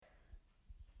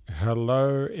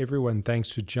Hello, everyone.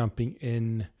 Thanks for jumping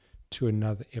in to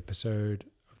another episode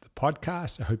of the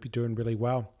podcast. I hope you're doing really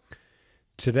well.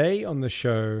 Today on the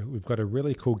show, we've got a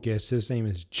really cool guest. His name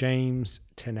is James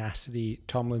Tenacity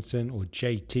Tomlinson, or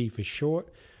JT for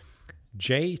short.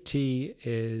 JT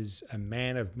is a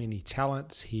man of many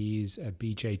talents. He's a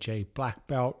BJJ black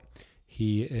belt.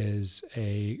 He's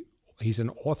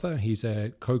an author. He's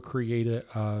a co-creator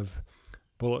of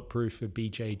Bulletproof for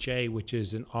BJJ, which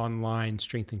is an online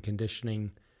strength and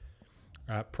conditioning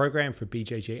program for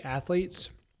BJJ athletes.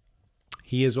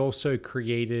 He has also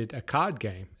created a card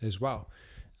game as well,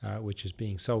 which is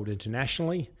being sold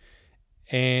internationally.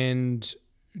 And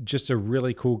just a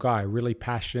really cool guy, really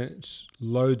passionate,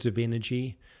 loads of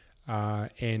energy,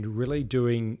 and really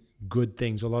doing good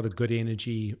things, a lot of good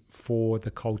energy for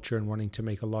the culture and wanting to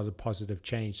make a lot of positive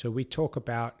change. So we talk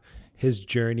about his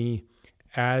journey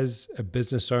as a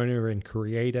business owner and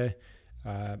creator,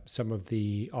 some of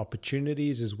the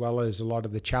opportunities as well as a lot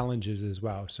of the challenges as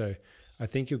well. So I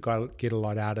think you'll get a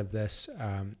lot out of this.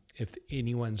 If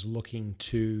anyone's looking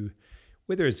to,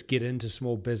 whether it's get into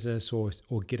small business or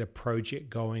get a project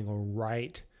going or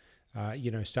write,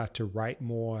 start to write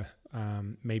more,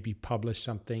 maybe publish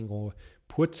something or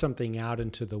put something out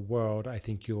into the world, I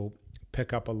think you'll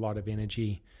pick up a lot of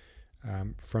energy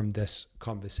from this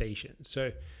conversation. So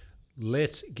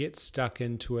let's get stuck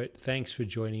into it. Thanks for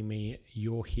joining me.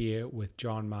 You're here with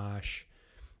John Marsh,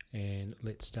 and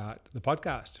let's start the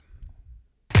podcast.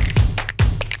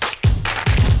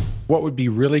 What would be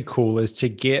really cool is to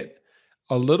get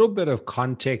a little bit of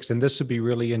context, and this would be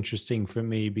really interesting for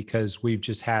me because we've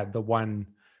just had the one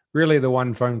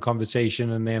phone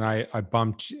conversation, and then I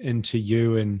bumped into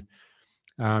you and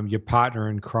your partner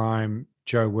in crime,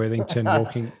 Joe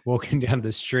Worthington, walking down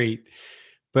the street.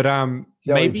 But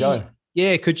maybe,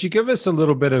 yeah, could you give us a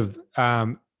little bit of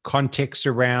context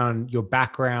around your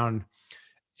background?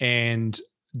 And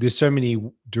there's so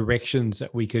many directions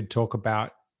that we could talk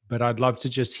about, but I'd love to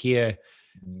just hear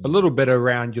a little bit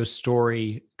around your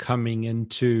story coming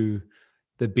into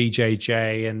the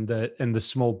BJJ and the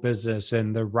small business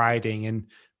and the writing, and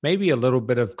maybe a little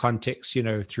bit of context,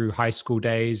 through high school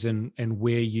days and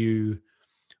where you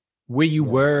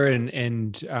were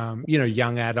and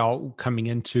young adult coming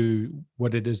into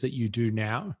what it is that you do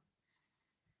now.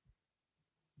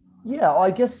 Yeah,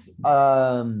 I guess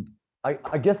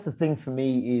I guess the thing for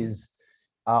me is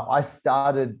I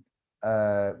started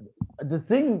the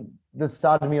thing that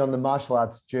started me on the martial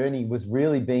arts journey was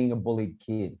really being a bullied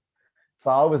kid. So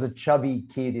I was a chubby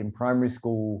kid in primary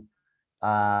school,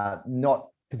 not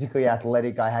particularly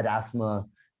athletic. I had asthma.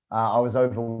 I was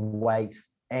overweight,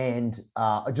 and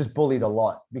I just bullied a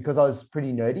lot because I was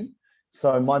pretty nerdy.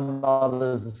 So my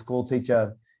mother's a school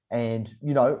teacher, and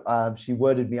she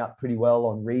worded me up pretty well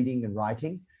on reading and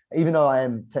writing. Even though I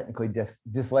am technically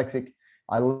dyslexic,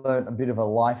 I learned a bit of a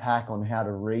life hack on how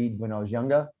to read when I was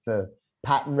younger for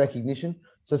pattern recognition.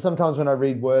 So sometimes when I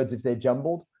read words, if they're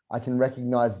jumbled, I can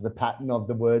recognize the pattern of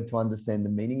the word to understand the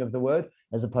meaning of the word,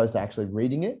 as opposed to actually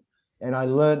reading it. And I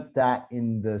learned that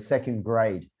in the second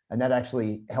grade, and that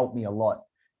actually helped me a lot.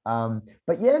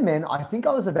 But yeah, man, I think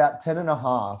I was about 10 and a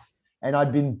half, and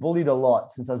I'd been bullied a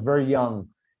lot since I was very young.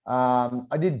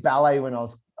 I did ballet when I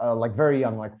was very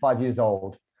young, like 5 years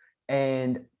old.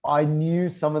 And I knew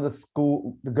some of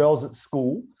the girls at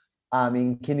school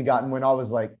in kindergarten when I was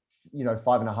like,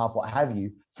 5 and a half, what have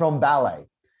you, from ballet.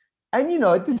 And,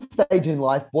 at this stage in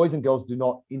life, boys and girls do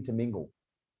not intermingle.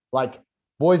 Like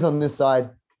boys on this side,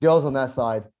 girls on that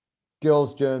side,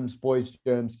 girls germs, boys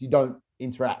germs, you don't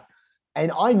interact.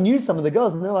 And I knew some of the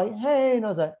girls and they're like, hey, and I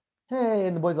was like, hey,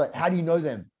 and the boys like, how do you know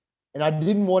them? And I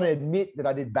didn't want to admit that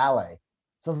I did ballet.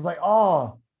 So I was like,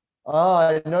 oh,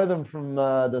 I know them from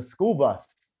the school bus.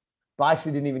 But I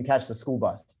actually didn't even catch the school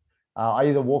bus. I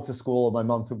either walked to school or my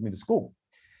mom took me to school.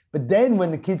 But then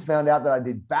when the kids found out that I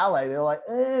did ballet, they were like,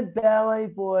 ballet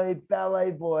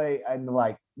boy, and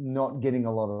like not getting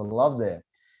a lot of love there.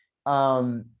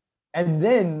 And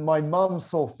then my mom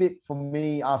saw fit for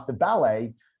me after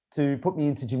ballet to put me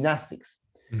into gymnastics.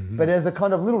 Mm-hmm. But as a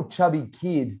kind of little chubby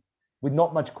kid with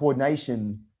not much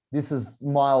coordination, this is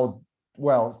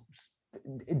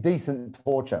decent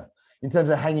torture in terms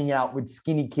of hanging out with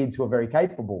skinny kids who are very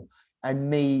capable, and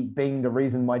me being the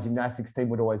reason my gymnastics team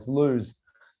would always lose.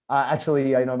 I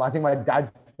think my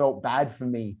dad felt bad for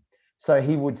me, so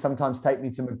he would sometimes take me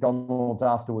to McDonald's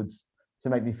afterwards to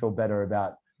make me feel better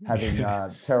about having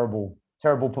terrible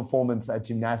performance at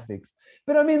gymnastics.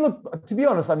 But I mean, look, to be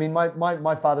honest, I mean,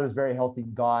 my father is a very healthy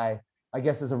guy. I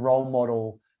guess as a role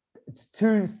model,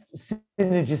 two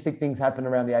synergistic things happened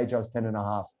around the age I was 10 and a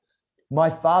half. my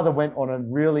father went on a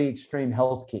really extreme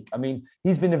health kick. I mean,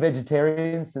 he's been a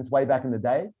vegetarian since way back in the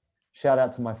day. Shout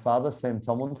out to my father, Sam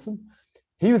Tomlinson.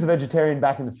 He was a vegetarian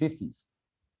back in the 50s.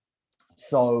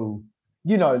 So,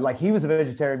 like he was a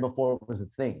vegetarian before it was a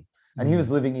thing. And he was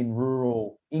living in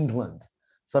rural England.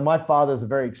 So my father's a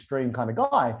very extreme kind of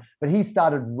guy, but he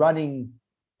started running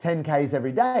 10Ks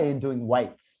every day and doing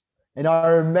weights. And I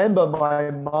remember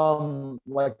my mom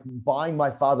like buying my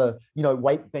father,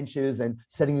 weight benches and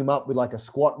setting him up with like a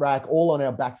squat rack all on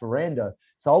our back veranda.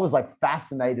 So I was like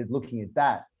fascinated looking at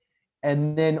that.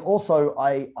 And then also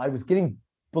I was getting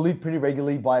bullied pretty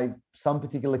regularly by some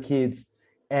particular kids.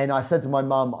 And I said to my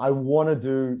mom, I want to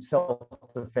do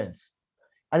self-defense.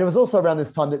 And it was also around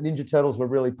this time that Ninja Turtles were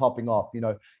really popping off.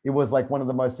 It was like one of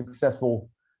the most successful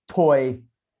toy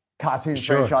cartoon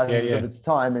franchises of its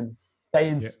time. And they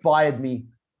inspired me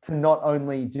to not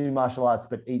only do martial arts,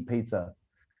 but eat pizza.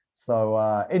 So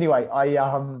anyway,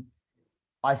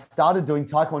 I started doing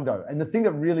Taekwondo. And the thing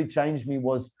that really changed me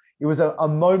was it was a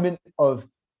moment of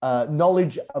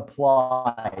knowledge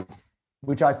applied,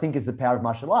 which I think is the power of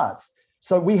martial arts.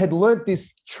 So we had learned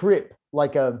this trip,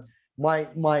 like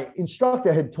my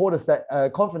instructor had taught us that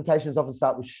confrontations often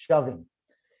start with shoving.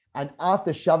 And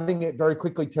after shoving, it very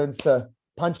quickly turns to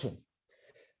punching.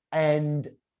 And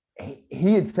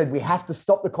he had said, we have to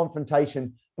stop the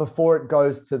confrontation before it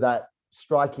goes to that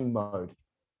striking mode.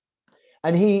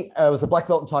 And he was a black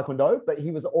belt in Taekwondo, but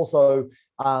he was also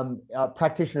a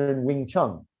practitioner in Wing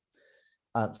Chun.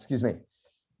 Excuse me.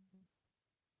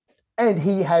 And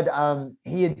he had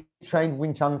trained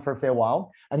Wing Chun for a fair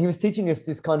while, and he was teaching us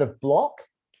this kind of block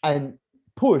and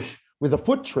push with a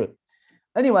foot trip.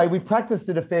 Anyway, we practiced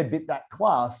it a fair bit that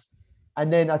class,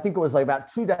 and then I think it was like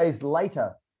about 2 days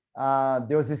later,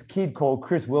 there was this kid called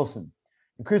Chris Wilson.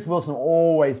 And Chris Wilson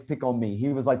always picked on me. He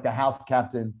was like the house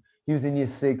captain. He was in year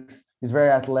 6. He was very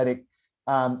athletic.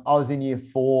 I was in year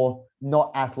 4,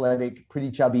 not athletic, pretty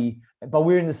chubby, but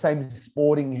we were in the same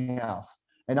sporting house.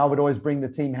 And I would always bring the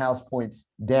team house points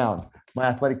down. My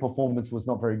athletic performance was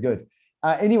not very good.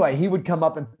 Anyway, he would come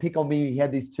up and pick on me. He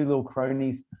had these 2 little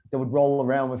cronies that would roll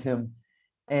around with him.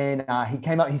 And he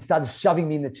came up, he started shoving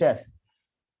me in the chest.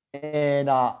 And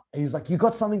he was like, you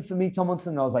got something for me,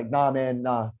 Tomlinson? And I was like, nah, man,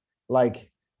 nah. Like,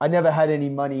 I never had any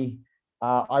money.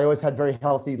 I always had very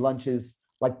healthy lunches,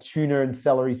 like tuna and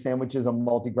celery sandwiches on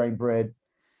multigrain bread.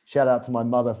 Shout out to my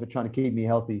mother for trying to keep me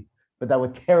healthy. But they were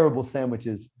terrible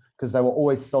sandwiches because they were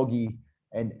always soggy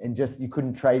and just, you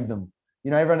couldn't trade them.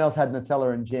 Everyone else had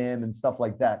Nutella and jam and stuff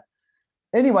like that.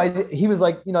 Anyway, he was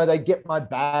like, they get my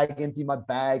bag, empty my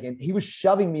bag, and he was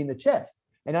shoving me in the chest.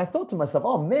 And I thought to myself,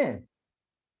 oh man,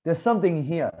 there's something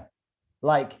here.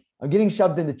 Like, I'm getting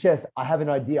shoved in the chest. I have an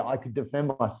idea. I could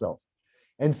defend myself.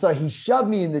 And so he shoved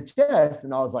me in the chest,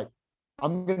 and I was like,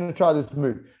 I'm going to try this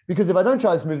move. Because if I don't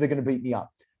try this move, they're going to beat me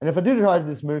up. And if I do try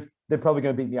this move, they're probably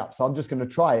going to beat me up. So I'm just going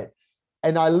to try it.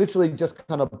 And I literally just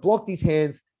kind of blocked his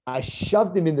hands. I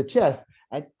shoved him in the chest.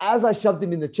 And as I shoved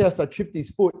him in the chest, I tripped his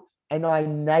foot and I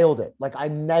nailed it. Like, I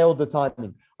nailed the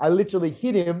timing. I literally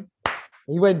hit him.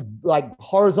 He went like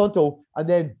horizontal, and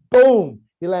then boom,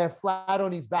 he landed flat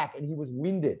on his back, and he was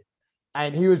winded.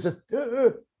 And he was just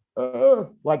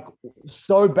like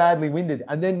so badly winded.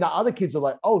 And then the other kids are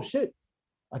like, oh shit,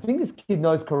 I think this kid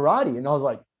knows karate. And I was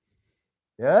like,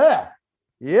 yeah,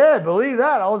 believe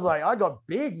that. I was like, I got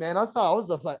big, man. I was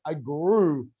just like, I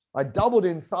grew. I doubled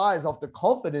in size off the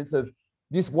confidence of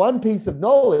this one piece of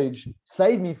knowledge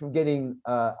saved me from getting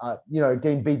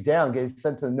beat down, getting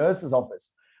sent to the nurse's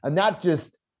office. And that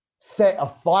just set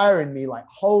a fire in me, like,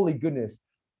 holy goodness.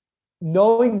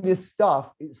 Knowing this stuff,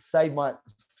 it saved my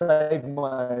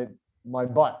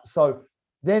butt. So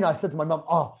then I said to my mom,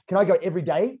 oh, can I go every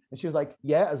day? And she was like,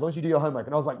 yeah, as long as you do your homework.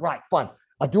 And I was like, right, fine.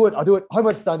 I do it.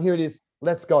 Homework's done. Here it is.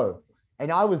 Let's go.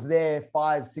 And I was there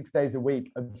 5-6 days a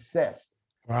week, obsessed.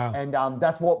 Wow. And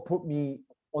that's what put me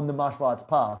on the martial arts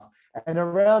path. And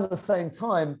around the same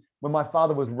time, when my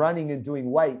father was running and doing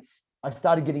weights, I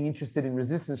started getting interested in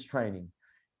resistance training.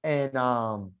 And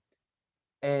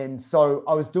so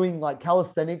I was doing like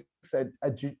calisthenics at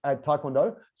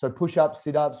Taekwondo. So push-ups,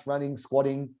 sit-ups, running,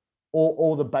 squatting,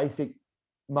 all the basic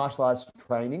martial arts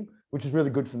training, which is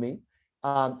really good for me.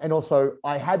 And also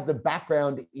I had the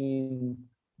background in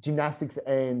gymnastics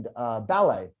and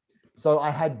ballet. So I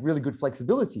had really good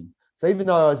flexibility. So even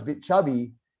though I was a bit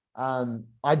chubby, I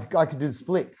could do the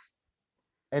splits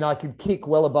and I could kick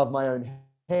well above my own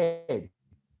head.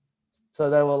 So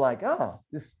they were like, oh,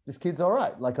 this kid's all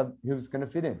right. Like, he was going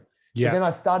to fit in. Yeah. But then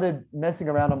I started messing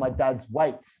around on my dad's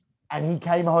weights, and he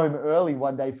came home early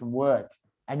one day from work,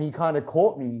 and he kind of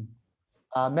caught me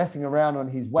messing around on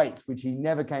his weights, which he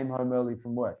never came home early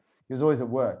from work. He was always at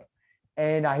work.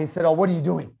 And he said, "Oh, what are you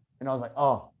doing?" And I was like,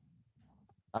 "Oh,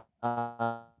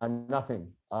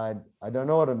 nothing. I don't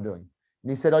know what I'm doing."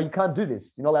 And he said, "Oh, you can't do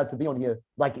this. You're not allowed to be on here.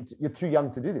 Like, you're too young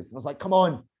to do this." And I was like, "Come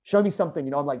on, show me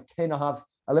something." I'm like 10 and a half,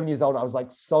 11 years old. I was like,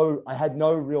 I had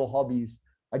no real hobbies.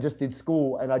 I just did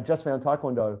school and I just found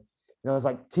Taekwondo. And I was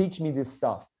like, "Teach me this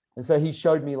stuff." And so he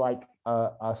showed me like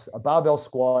a barbell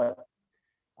squat,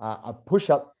 a push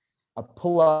up, a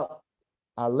pull up,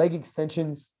 leg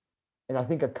extensions, and I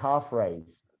think a calf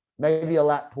raise, maybe a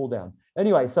lat pull down.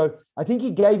 Anyway, so I think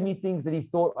he gave me things that he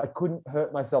thought I couldn't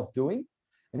hurt myself doing.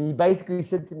 And he basically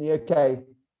said to me, "Okay,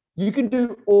 you can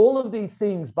do all of these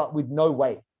things, but with no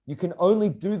weight. You can only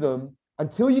do them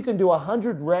until you can do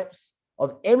 100 reps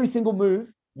of every single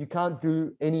move. You can't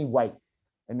do any weight."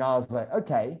 And I was like,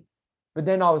 "Okay." But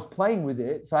then I was playing with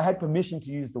it. So I had permission to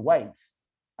use the weights.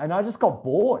 And I just got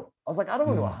bored. I was like, "I don't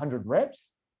want to do 100 reps.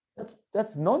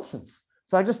 That's nonsense."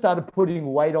 So I just started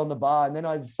putting weight on the bar. And then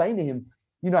I was saying to him,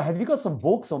 "Have you got some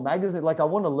books or magazines? Like, I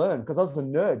want to learn," because I was a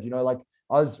nerd, like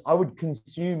I would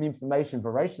consume information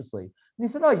voraciously. And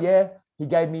he said, "Oh yeah." He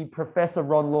gave me Professor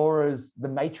Ron Laura's The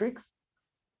Matrix,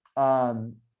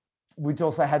 which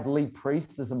also had Lee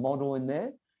Priest as a model in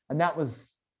there. And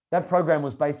that program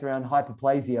was based around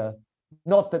hyperplasia.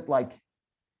 Not that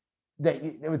that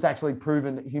it was actually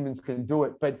proven that humans can do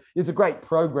it, but it's a great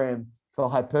program for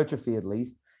hypertrophy at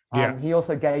least. Yeah. He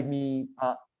also gave me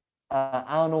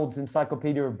Arnold's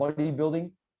Encyclopedia of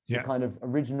Bodybuilding, the Yeah. kind of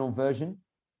original version.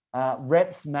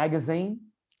 Reps magazine.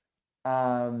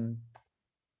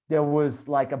 There was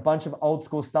like a bunch of old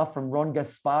school stuff from Ron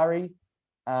Gaspari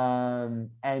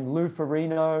and Lou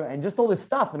Ferrino and just all this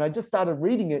stuff. And I just started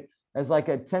reading it as like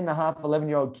a 10 and a half,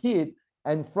 11-year-old kid.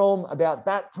 And from about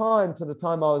that time to the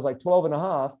time I was like 12 and a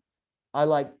half, I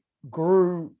like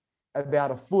grew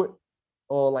about a foot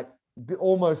or like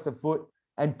almost a foot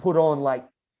and put on like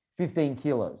 15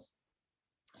 kilos.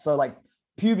 So like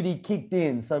puberty kicked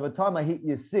in. So by the time I hit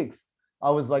year 6, I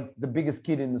was like the biggest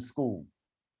kid in the school.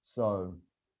 So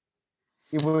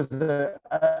it was a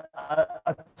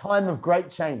time of great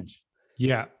change.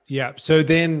 Yeah. Yeah. So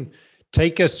then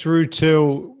take us through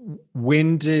till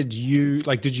when did you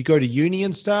go to uni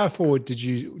and stuff, or did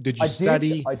you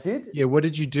study? I did. Yeah. What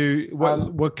did you do?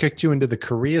 What kicked you into the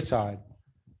career side?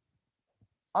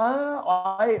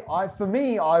 For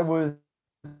me, I was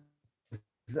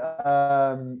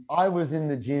in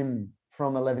the gym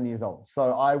from 11 years old.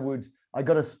 So I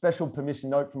got a special permission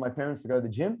note from my parents to go to the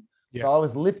gym. Yeah. So I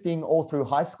was lifting all through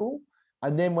high school.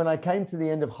 And then when I came to the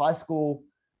end of high school,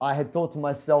 I had thought to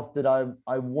myself that I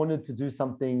wanted to do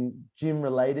something gym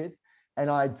related. And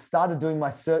I started doing my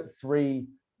Cert 3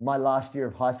 my last year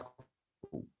of high school.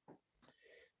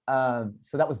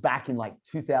 So that was back in like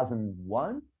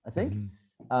 2001, I think.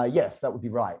 Mm-hmm. Yes, that would be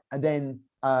right. And then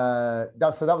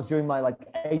that was during my like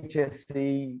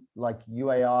HSC, like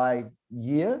UAI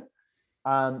year.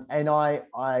 And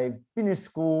I finished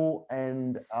school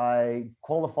and I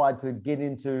qualified to get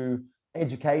into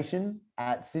education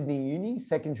at Sydney Uni,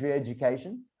 secondary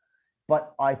education.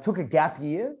 But I took a gap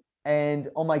year, and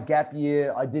on my gap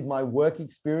year, I did my work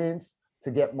experience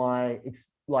to get my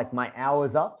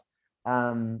hours up.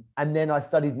 And then I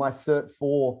studied my Cert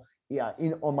 4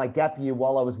 on my gap year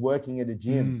while I was working at a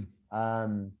gym,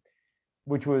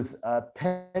 which was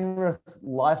Penrith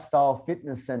Lifestyle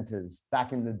Fitness Centers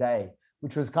back in the day,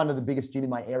 which was kind of the biggest gym in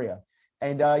my area.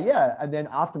 And and then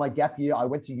after my gap year, I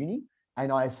went to uni and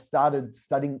I started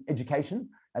studying education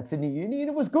at Sydney Uni, and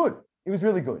it was good. It was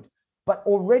really good. But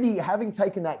already having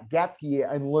taken that gap year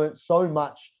and learned so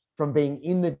much from being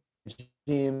in the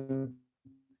gym,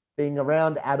 being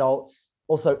around adults,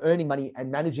 also earning money and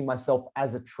managing myself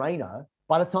as a trainer,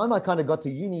 by the time I kind of got to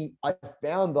uni, I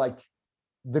found like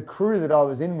the crew that I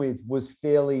was in with was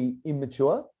fairly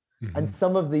immature. Mm-hmm. And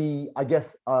some of the, I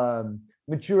guess,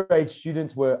 mature age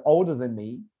students were older than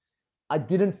me. I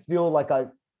did not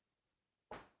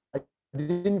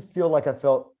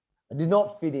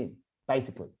fit in,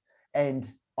 basically. And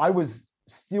I was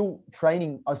still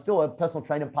training. I was still a personal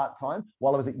trainer part-time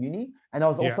while I was at uni. And I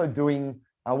was also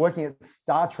working at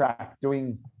Star Trek,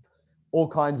 doing all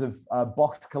kinds of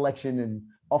box collection and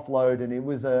offload. And it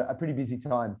was a pretty busy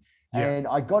time. Yeah. And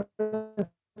I got into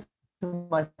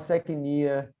my second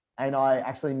year and I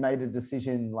actually made a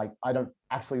decision, like, I don't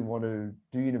actually want to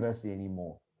do university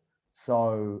anymore.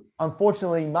 So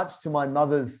unfortunately, much to my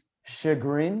mother's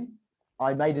chagrin,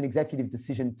 I made an executive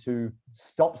decision to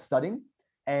stop studying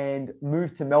and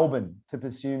move to Melbourne to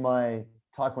pursue my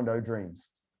Taekwondo dreams.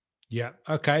 Yeah.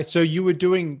 Okay. So you were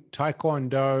doing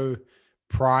Taekwondo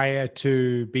prior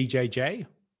to BJJ?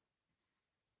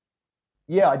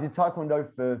 Yeah, I did Taekwondo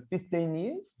for 15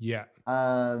 years. Yeah.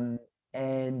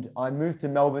 And I moved to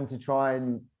Melbourne to try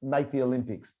and make the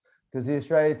Olympics because the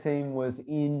Australia team was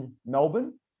in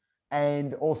Melbourne.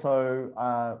 And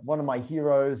also, one of my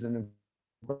heroes and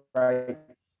a great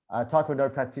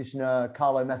Taekwondo practitioner,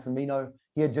 Carlo Massimino,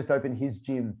 he had just opened his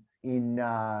gym in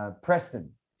Preston.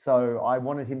 So I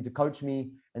wanted him to coach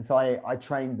me. And so I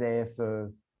trained there for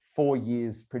 4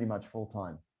 years, pretty much full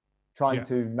time, trying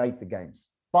to make the games.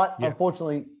 But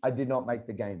unfortunately, I did not make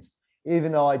the games,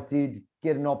 even though I did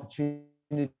get an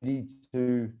opportunity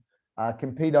to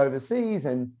compete overseas,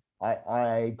 and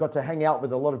I got to hang out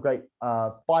with a lot of great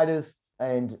fighters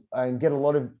and get a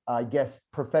lot of, I guess,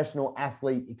 professional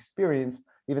athlete experience.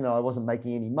 Even though I wasn't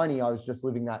making any money, I was just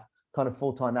living that kind of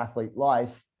full-time athlete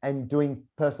life and doing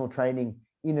personal training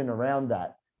in and around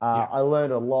that. I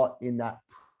learned a lot in that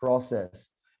process,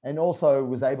 and also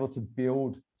was able to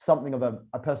build something of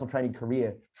a personal training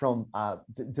career from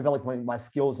developing my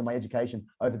skills and my education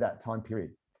over that time period.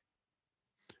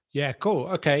 Yeah, cool.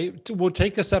 Okay. Well,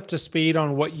 take us up to speed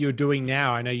on what you're doing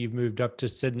now. I know you've moved up to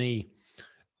Sydney,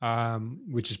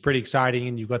 which is pretty exciting,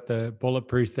 and you've got the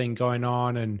bulletproof thing going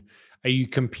on. And are you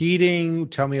competing?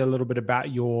 Tell me a little bit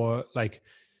about your, like,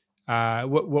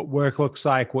 what work looks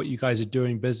like, what you guys are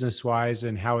doing business wise,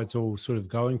 and how it's all sort of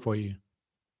going for you.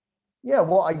 Yeah,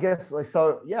 well, I guess like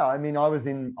so. Yeah, I mean, I was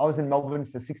in Melbourne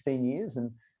for 16 years,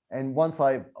 and once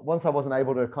I wasn't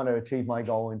able to kind of achieve my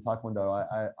goal in Taekwondo,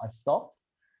 I stopped.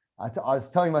 I was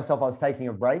telling myself I was taking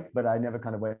a break, but I never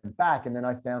kind of went back. And then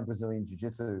I found Brazilian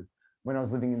Jiu-Jitsu when I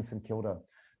was living in St Kilda.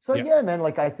 So yeah, man,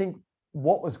 like I think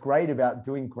what was great about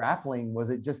doing grappling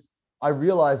was I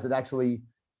realized that actually,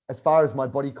 as far as my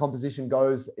body composition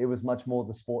goes, it was much more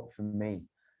the sport for me.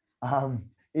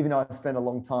 Even though I spent a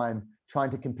long time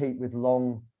trying to compete with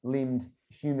long-limbed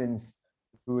humans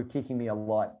who were kicking me a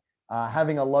lot.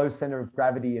 Having a low center of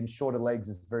gravity and shorter legs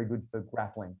is very good for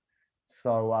grappling.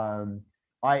 So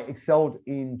I excelled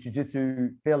in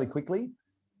jiu-jitsu fairly quickly.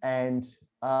 And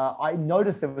I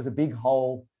noticed there was a big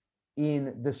hole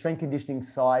in the strength conditioning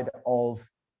side of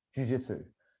jiu-jitsu,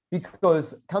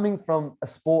 because coming from a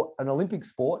sport, an Olympic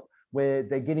sport, where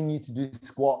they're getting you to do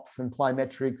squats and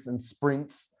plyometrics and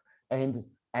sprints and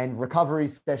recovery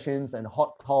sessions and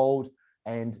hot cold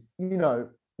and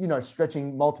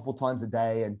stretching multiple times a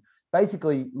day and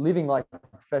basically living like a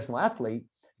professional athlete,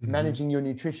 managing your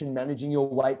nutrition, managing your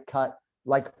weight cut,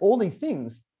 like all these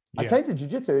things. I came to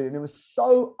jiu-jitsu and it was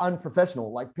so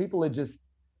unprofessional. Like people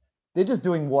they're just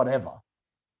doing whatever.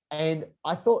 And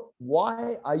I thought,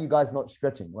 why are you guys not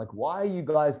stretching? Like, why are you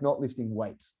guys not lifting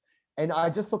weights? And I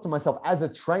just thought to myself, as a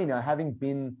trainer, having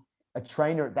been a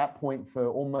trainer at that point for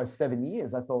almost 7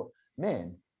 years, I thought,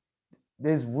 man,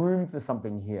 there's room for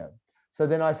something here. So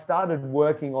then I started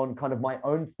working on kind of my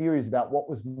own theories about what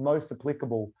was most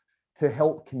applicable to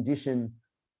help condition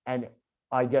and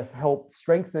I guess help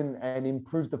strengthen and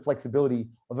improve the flexibility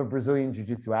of a Brazilian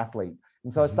Jiu-Jitsu athlete.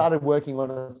 And so I started working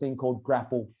on a thing called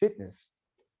Grapple Fitness.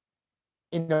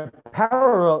 In a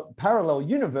parallel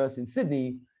universe in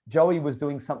Sydney, Joey was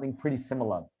doing something pretty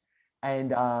similar.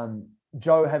 And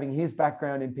Joe, having his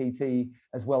background in PT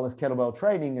as well as kettlebell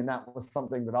training, and that was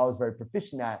something that I was very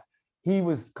proficient at, he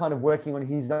was kind of working on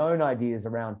his own ideas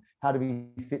around how to be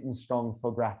fit and strong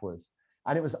for grapplers.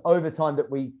 And it was over time that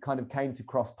we kind of came to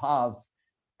cross paths.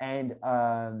 And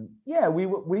we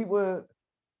were,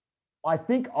 I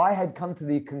think I had come to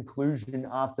the conclusion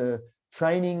after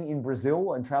training in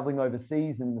Brazil and traveling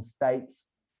overseas in the States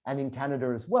and in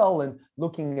Canada as well, and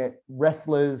looking at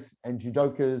wrestlers and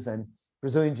judokas and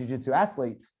Brazilian Jiu-Jitsu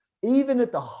athletes, even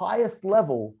at the highest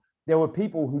level, there were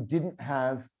people who didn't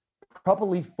have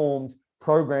properly formed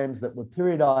programs that were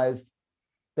periodized.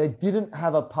 They didn't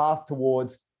have a path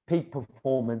towards peak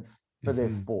performance for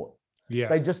their sport.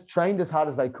 They just trained as hard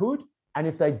as they could. And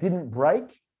if they didn't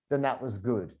break, then that was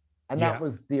good. And that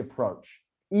was the approach,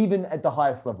 even at the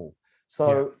highest level.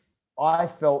 So I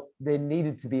felt there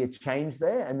needed to be a change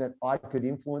there and that I could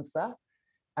influence that.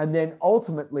 And then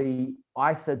ultimately,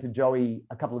 I said to Joey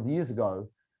a couple of years ago,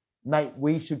 mate,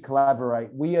 we should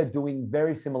collaborate. We are doing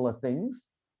very similar things.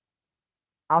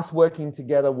 Us working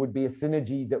together would be a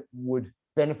synergy that would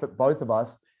benefit both of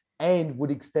us and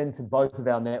would extend to both of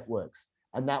our networks.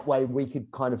 And that way we could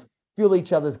kind of fill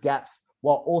each other's gaps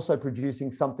while also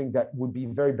producing something that would be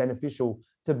very beneficial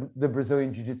to the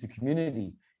Brazilian Jiu-Jitsu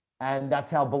community. And that's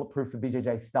how Bulletproof for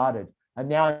BJJ started. And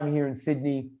now I'm here in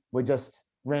Sydney. We're just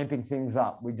ramping things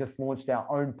up. We just launched our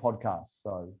own podcast.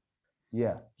 So,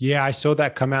 yeah. Yeah, I saw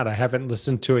that come out. I haven't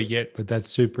listened to it yet, but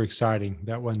that's super exciting.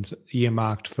 That one's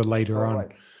earmarked for later on.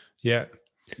 Right. Yeah.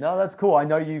 No, that's cool. I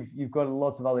know you've got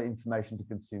lots of other information to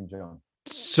consume, John.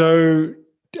 So,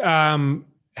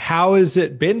 how has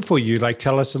it been for you? Like,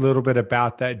 tell us a little bit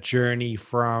about that journey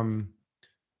from,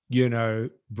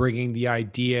 bringing the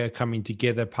idea, coming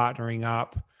together, partnering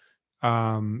up,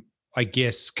 um, I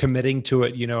guess committing to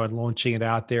it, and launching it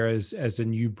out there as a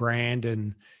new brand,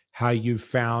 and how you've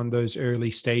found those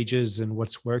early stages and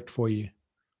what's worked for you.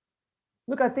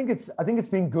 Look, I think it's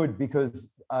been good because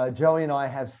Joey and I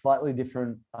have slightly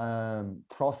different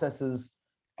processes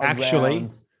Actually,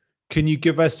 around. can you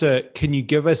give us a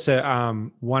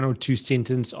one or two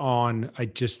sentence on, I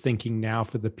just thinking now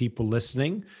for the people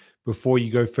listening before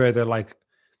you go further, like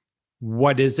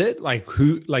what is it, like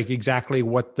who, like exactly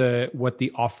what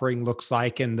the offering looks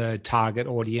like and the target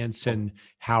audience Sure, and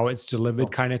how it's delivered, sure,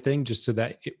 kind of thing, just so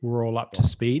that we're all up to sure.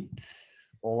 speed.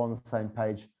 All on the same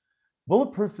page.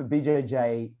 Bulletproof for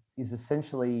BJJ is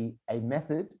essentially a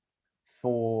method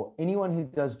for anyone who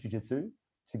does jujitsu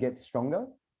to get stronger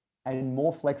and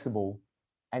more flexible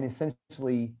and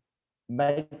essentially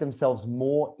make themselves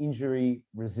more injury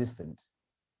resistant.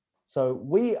 So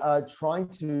we are trying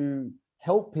to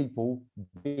help people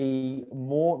be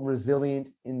more resilient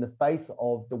in the face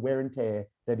of the wear and tear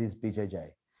that is BJJ.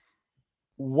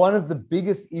 One of the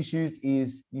biggest issues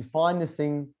is you find this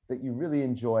thing that you really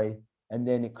enjoy and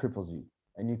then it cripples you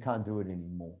and you can't do it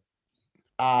anymore.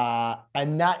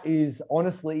 And that is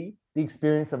honestly the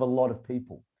experience of a lot of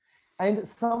people. And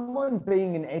someone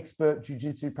being an expert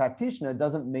jujitsu practitioner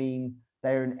doesn't mean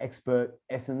they're an expert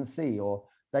S&C, or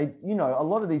a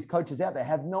lot of these coaches out there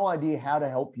have no idea how to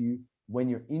help you when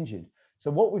you're injured.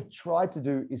 So what we've tried to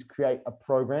do is create a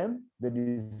program that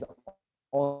is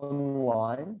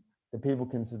online that people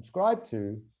can subscribe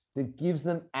to, that gives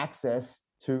them access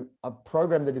to a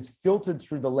program that is filtered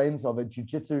through the lens of a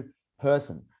jiu-jitsu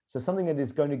person. So something that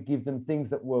is going to give them things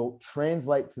that will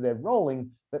translate to their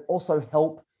rolling, but also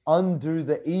help undo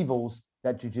the evils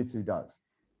that jiu-jitsu does.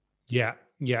 Yeah,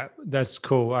 yeah, that's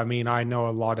cool. I mean, I know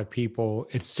a lot of people,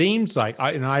 it seems like,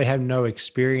 and I have no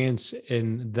experience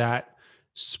in that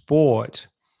sport,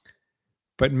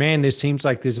 but man, it seems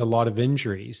like there's a lot of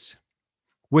injuries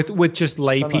with So much. It's just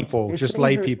lay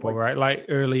injury, people, like right? Like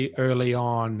early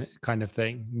on kind of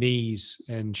thing, knees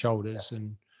and shoulders, yes,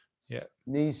 and yeah,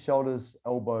 knees, shoulders,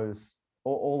 elbows,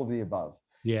 all of the above.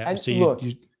 yeah. And So look,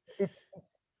 you it's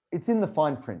it's in the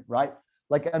fine print, right?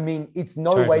 Like, I mean, it's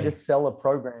no way to totally, sell a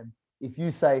program if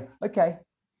you say, okay,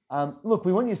 look,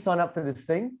 we want you to sign up for this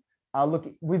thing. Look,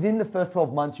 within the first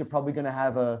 12 months, you're probably going to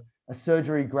have a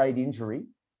surgery grade injury.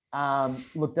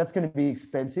 Look, that's going to be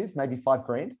expensive, maybe 5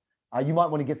 grand. You might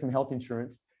want to get some health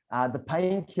insurance. The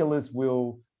painkillers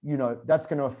will, that's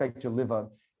going to affect your liver.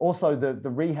 Also, the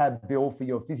rehab bill for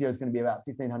your physio is going to be about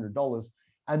 $1,500.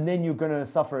 And then you're going to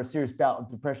suffer a serious bout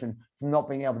of depression from not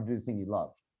being able to do the thing you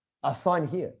love. Sign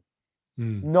here.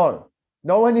 mm, No,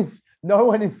 no one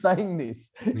is saying this.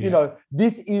 yeah.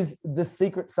 This is the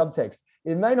secret subtext.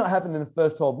 It may not happen in the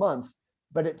first 12 months,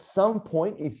 but at some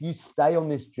point, if you stay on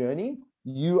this journey,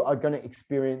 you are going to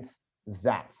experience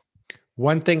that.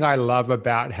 One thing I love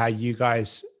about how you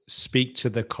guys speak to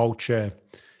the culture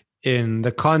in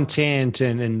the content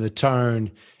and in the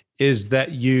tone is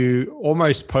that you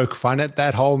almost poke fun at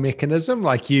that whole mechanism.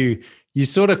 Like you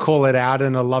sort of call it out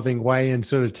in a loving way and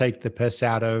sort of take the piss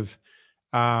out of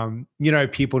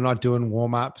people not doing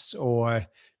warm-ups or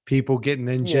people getting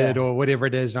injured Yeah. or whatever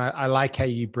it is. I like how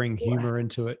you bring humor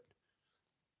into it.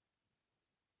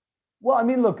 Well, I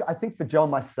mean, look, I think for Joe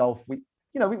and myself,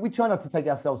 we try not to take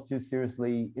ourselves too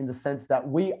seriously in the sense that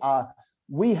we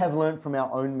have learned from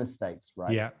our own mistakes,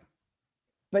 right? Yeah.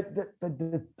 But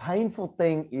the painful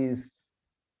thing is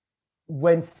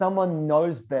when someone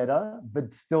knows better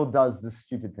but still does the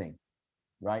stupid thing,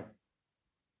 right?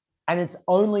 And it's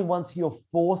only once you're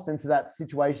forced into that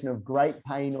situation of great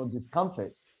pain or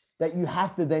discomfort that you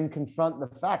have to then confront the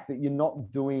fact that you're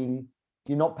not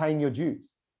paying your dues.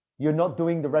 You're not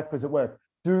doing the requisite work.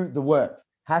 Do the work.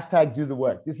 Hashtag do the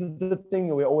work. This is the thing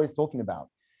that we're always talking about.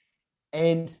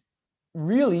 And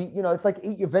really, it's like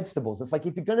eat your vegetables. It's like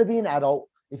if you're going to be an adult,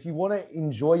 if you want to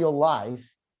enjoy your life,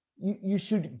 you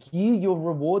should gear your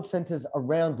reward centers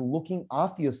around looking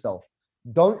after yourself.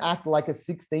 Don't act like a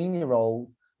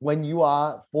 16-year-old when you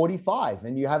are 45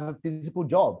 and you have a physical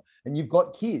job and you've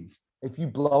got kids. If you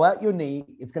blow out your knee,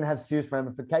 it's going to have serious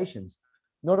ramifications,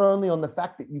 not only on the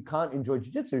fact that you can't enjoy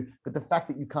jiu-jitsu, but the fact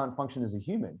that you can't function as a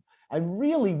human. And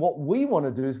really what we want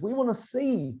to do is we want to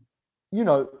see, you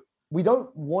know, we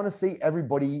don't want to see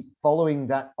everybody following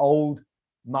that old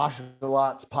martial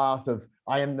arts path of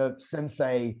I am the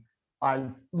sensei. I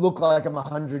look like I'm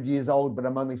 100 years old, but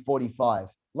I'm only 45.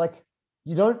 Like,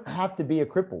 you don't have to be a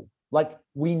cripple. Like,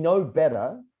 we know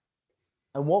better.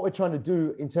 And what we're trying to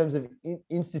do in terms of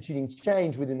instituting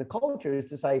change within the culture is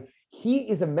to say, here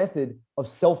is a method of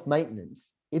self-maintenance.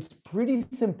 It's pretty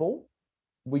simple.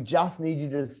 We just need you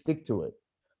to stick to it.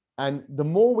 And the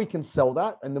more we can sell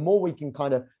that, and the more we can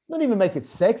kind of not even make it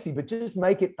sexy, but just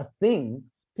make it a thing,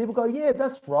 people go, yeah,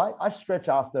 that's right. I stretch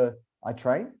after I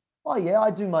train. Oh, yeah,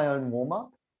 I do my own warm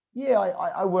up. Yeah,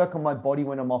 I work on my body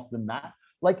when I'm off the mat.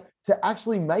 Like, to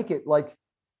actually make it like,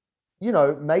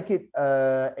 make it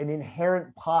an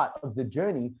inherent part of the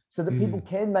journey so that people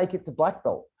can make it to black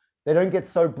belt. They don't get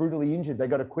so brutally injured. They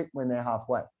got to quit when they're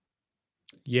halfway.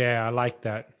 Yeah, I like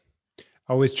that.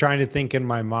 I was trying to think in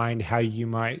my mind how you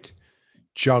might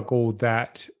juggle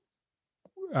that,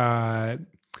 uh,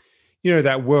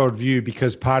 that worldview,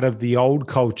 because part of the old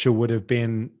culture would have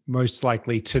been most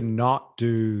likely to not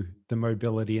do the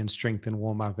mobility and strength and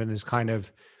warm up, and is kind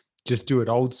of just do it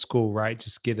old school, right?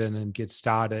 Just get in and get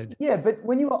started. Yeah, but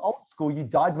when you were old school, you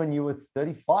died when you were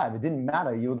 35. It didn't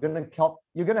matter. You're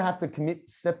gonna have to commit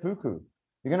seppuku.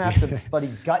 You're gonna have to bloody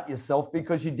gut yourself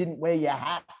because you didn't wear your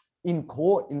hat in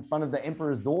court in front of the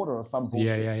emperor's daughter or some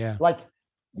bullshit. Yeah. Like,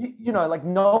 like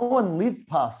no one lived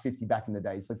past 50 back in the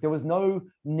days. Like, there was no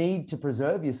need to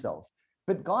preserve yourself.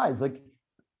 But guys, like,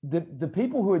 the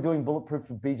people who are doing bulletproof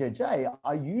for BJJ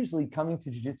are usually coming to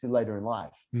jiu-jitsu later in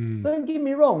life. Don't get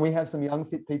me wrong, we have some young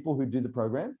fit people who do the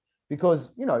program because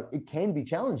it can be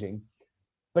challenging,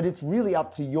 but it's really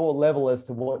up to your level as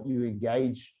to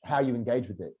how you engage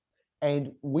with it.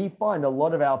 And we find a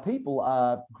lot of our people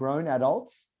are grown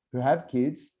adults who have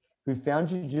kids who found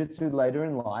jiu-jitsu later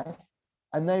in life,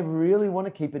 and they really want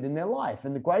to keep it in their life.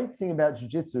 And the great thing about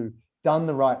jiu-jitsu done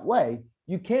the right way,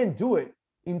 you can do it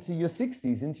into your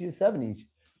 60s, into your 70s.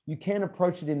 You can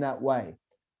approach it in that way.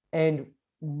 And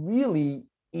really,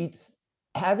 it's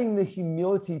having the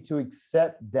humility to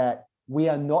accept that we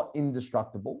are not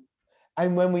indestructible.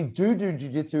 And when we do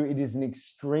jiu-jitsu, it is an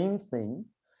extreme thing.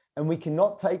 And we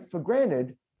cannot take for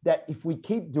granted that if we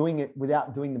keep doing it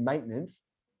without doing the maintenance,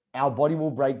 our body will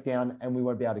break down and we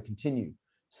won't be able to continue.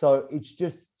 So it's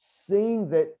just seeing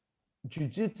that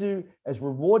jiu-jitsu, as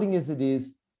rewarding as it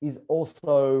is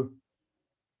also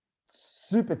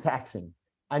super taxing.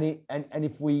 And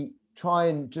if we try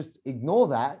and just ignore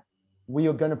that, we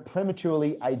are going to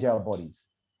prematurely age our bodies.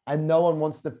 And no one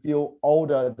wants to feel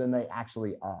older than they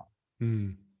actually are.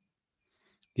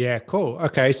 Yeah, cool.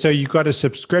 Okay, so you've got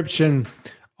a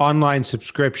online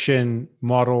subscription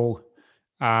model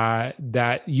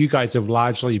that you guys have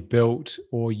largely built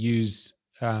or use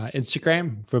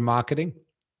Instagram for marketing.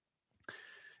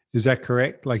 Is that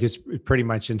correct? Like, it's pretty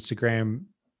much Instagram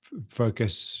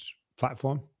focused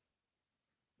platform?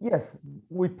 Yes,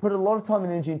 we put a lot of time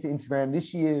and energy into Instagram.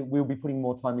 This year, we'll be putting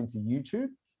more time into YouTube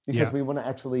because we want to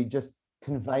actually just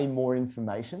convey more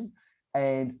information.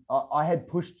 And I had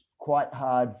pushed quite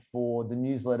hard for the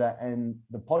newsletter and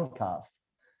the podcast.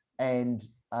 And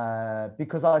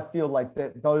because I feel like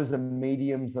that those are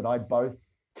mediums that I both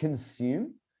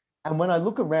consume. And when I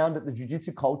look around at the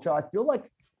jiu-jitsu culture, I feel like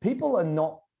people are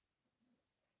not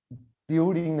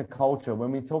building the culture.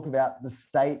 When we talk about the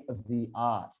state of the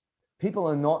art, people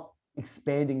are not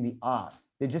expanding the art.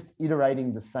 They're just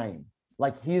iterating the same.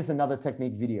 Like, here's another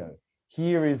technique video.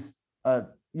 Here is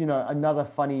another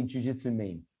funny jiu-jitsu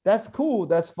meme. That's cool.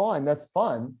 That's fine. That's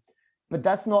fun. But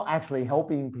that's not actually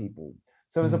helping people.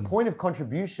 So as a point of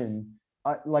contribution,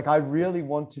 I really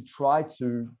want to try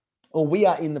to, or we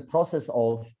are in the process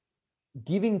of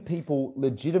giving people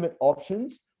legitimate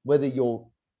options, whether you're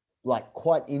like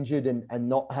quite injured and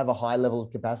not have a high level of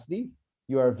capacity,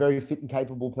 you are a very fit and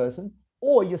capable person,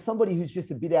 or you're somebody who's just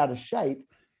a bit out of shape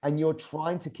and you're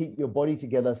trying to keep your body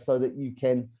together so that you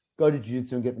can go to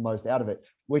jiu-jitsu and get the most out of it.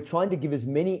 We're trying to give as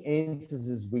many answers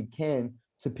as we can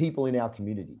to people in our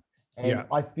community. And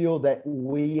I feel that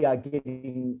we have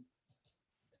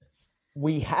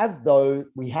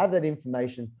that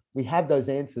information, we have those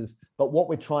answers, but what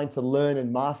we're trying to learn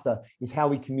and master is how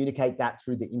we communicate that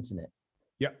through the internet.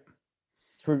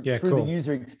 Through the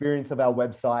user experience of our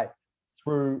website,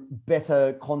 through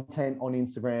better content on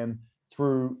Instagram,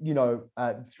 through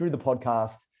the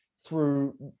podcast,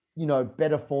 through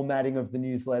better formatting of the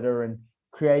newsletter and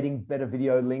creating better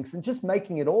video links, and just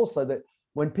making it all so that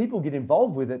when people get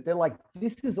involved with it, they're like,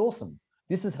 this is awesome.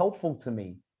 This is helpful to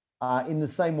me. In the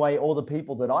same way, all the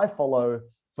people that I follow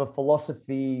for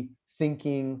philosophy,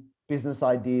 thinking, business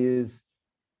ideas,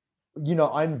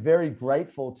 I'm very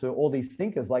grateful to all these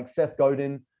thinkers like Seth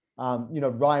Godin,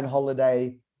 Ryan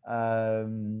Holiday,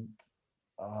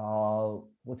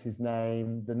 what's his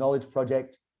name? The Knowledge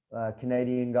Project,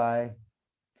 Canadian guy.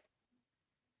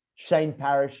 Shane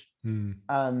Parrish,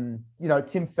 Mm.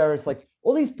 Tim Ferriss, like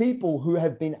all these people who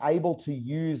have been able to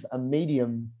use a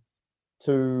medium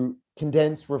to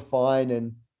condense, refine,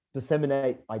 and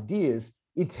disseminate ideas.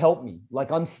 It's helped me.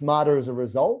 Like I'm smarter as a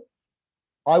result.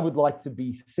 I would like to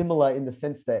be similar in the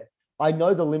sense that I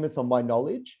know the limits on my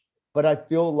knowledge, but I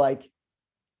feel like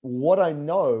what I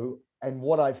know and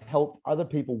what I've helped other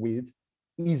people with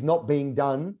is not being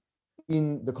done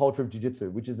in the culture of jiu-jitsu,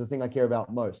 which is the thing I care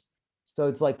about most. So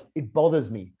it's like, it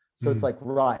bothers me. So it's like,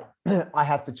 right, I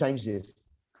have to change this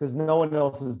because no one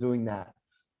else is doing that.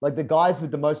 Like the guys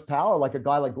with the most power, like a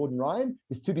guy like Gordon Ryan,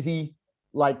 is too busy,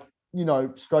 like,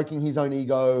 stroking his own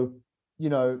ego,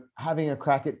 having a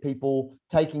crack at people,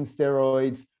 taking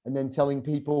steroids, and then telling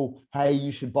people, hey,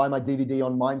 you should buy my DVD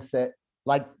on Mindset.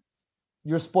 Like,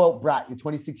 you're a spoiled brat. You're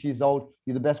 26 years old.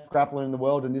 You're the best grappler in the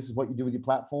world, and this is what you do with your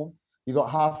platform. You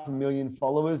got 500,000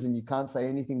 followers, and you can't say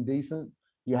anything decent.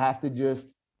 You have to just,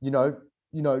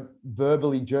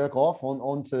 verbally jerk off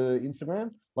onto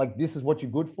Instagram. Like, this is what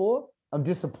you're good for. I'm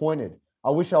disappointed. I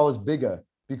wish I was bigger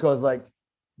because, like,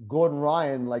 Gordon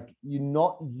Ryan, like, you're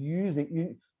not using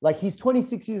you. Like, he's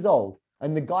 26 years old,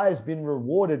 and the guy has been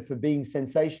rewarded for being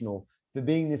sensational, for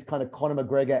being this kind of Conor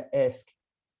McGregor-esque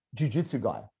jiu-jitsu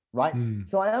guy, right?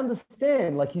 So I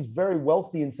understand, like, he's very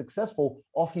wealthy and successful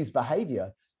off his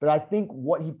behavior, but I think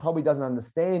what he probably doesn't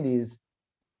understand is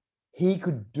he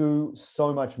could do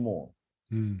so much more.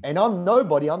 And I'm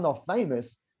nobody, I'm not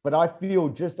famous, but I feel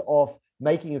just off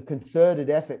making a concerted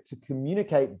effort to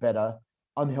communicate better,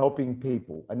 I'm helping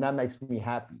people, and that makes me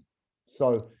happy.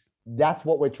 So that's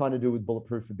what we're trying to do with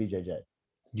Bulletproof for BJJ.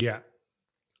 Yeah.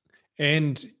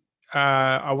 And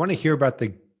I want to hear about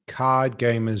the card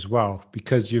game as well,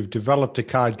 because you've developed a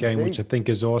card game, which I think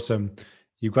is awesome.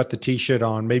 You've got the t-shirt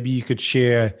on. Maybe you could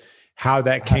share how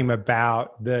that came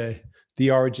about, the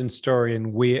origin story,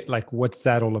 and where, like, what's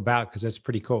that all about? Because that's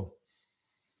pretty cool.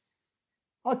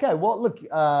 Okay. Well, look,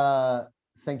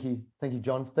 thank you. Thank you,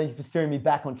 John. Thank you for steering me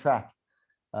back on track.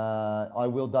 I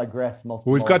will digress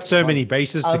multiple. We've got so many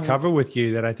bases to cover with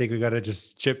you that I think we've got to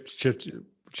just chip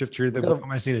through them. We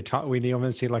almost need a time. We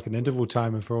almost need like an interval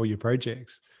timer for all your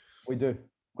projects. We do.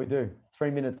 3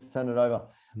 minutes, turn it over.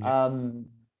 Yeah.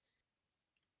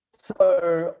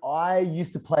 So I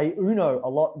used to play Uno a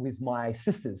lot with my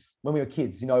sisters when we were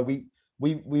kids. We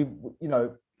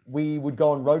would go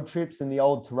on road trips in the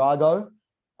old Tarago.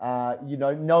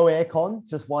 No aircon,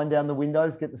 just wind down the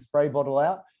windows, get the spray bottle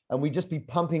out, and we'd just be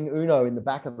pumping Uno in the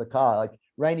back of the car, like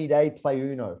rainy day, play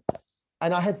Uno.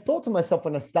 And I had thought to myself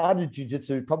when I started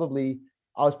jiu-jitsu,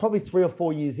 I was probably 3 or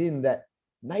 4 years in, that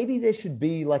maybe there should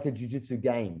be like a jiu-jitsu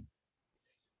game.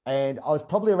 And I was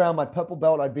probably around my purple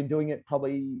belt. I'd been doing it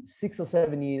probably 6 or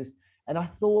 7 years. And I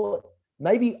thought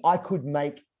maybe I could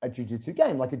make a jiu-jitsu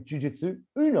game, like a jiu-jitsu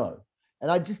Uno. And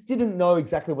I just didn't know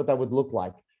exactly what that would look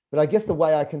like. But I guess the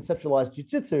way I conceptualize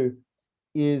jiu-jitsu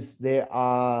is there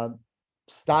are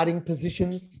starting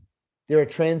positions, there are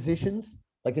transitions.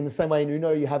 Like in the same way in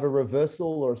Uno, you have a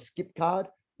reversal or a skip card.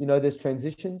 There's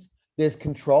transitions. There's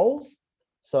controls.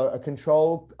 So a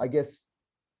control, I guess,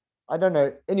 I don't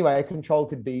know. Anyway, a control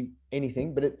could be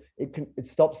anything, but it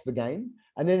stops the game.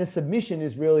 And then a submission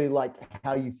is really like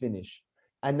how you finish.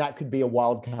 And that could be a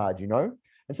wild card, And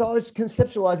so I was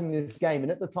conceptualizing this game.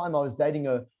 And at the time I was dating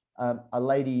a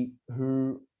lady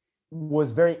who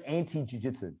was very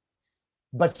anti-jiu-jitsu,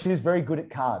 but she was very good at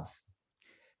cards.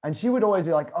 And she would always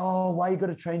be like, oh, why you got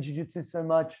to train jiu-jitsu so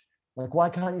much? Like, why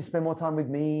can't you spend more time with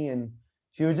me? And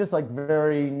she was just like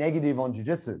very negative on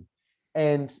jiu-jitsu.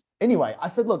 And anyway, I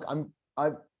said, look, I'm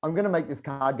going to make this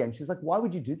card game. She's like, why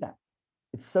would you do that?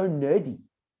 It's so nerdy.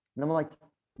 And I'm like,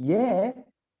 yeah,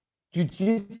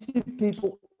 jiu-jitsu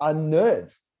people are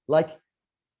nerds. Like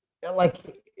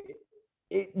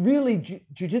it really,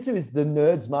 jiu-jitsu is the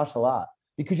nerd's martial art,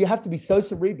 because you have to be so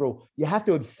cerebral. You have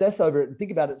to obsess over it and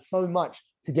think about it so much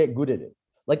to get good at it.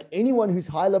 Like anyone who's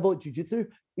high level at jiu-jitsu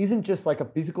isn't just like a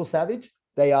physical savage.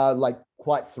 They are like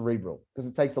quite cerebral, because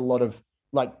it takes a lot of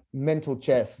like mental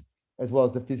chess as well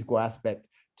as the physical aspect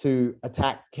to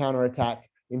attack, counterattack,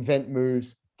 invent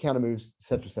moves, counter moves,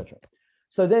 etc., etc.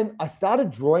 So then I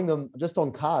started drawing them just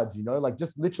on cards, like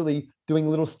just literally doing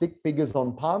little stick figures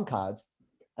on palm cards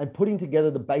and putting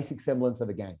together the basic semblance of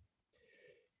a game.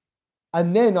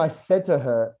 And then I said to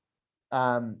her,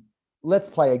 let's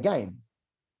play a game.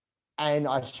 And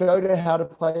I showed her how to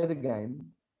play the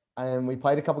game, and we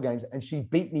played a couple games, and she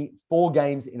beat me 4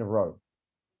 games in a row.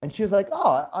 And she was like,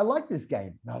 oh, I like this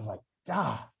game. And I was like,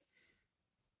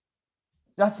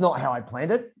 that's not how I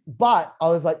planned it. But I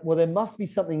was like, well, there must be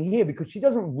something here, because she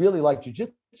doesn't really like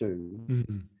jiu-jitsu,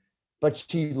 but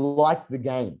she liked the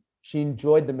game. She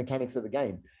enjoyed the mechanics of the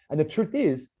game. And the truth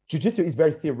is, jiu-jitsu is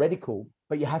very theoretical,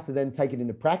 but you have to then take it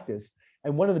into practice.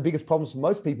 And one of the biggest problems for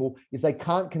most people is they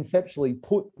can't conceptually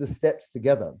put the steps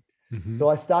together. Mm-hmm. So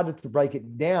I started to break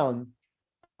it down.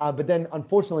 But then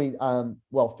unfortunately,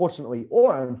 fortunately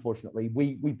or unfortunately,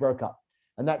 we broke up.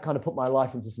 And that kind of put my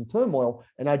life into some turmoil.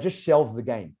 And I just shelved the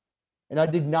game. And I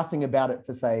did nothing about it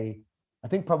for, say, I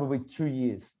think probably 2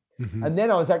 years. Mm-hmm. And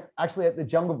then I was actually at the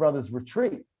Jungle Brothers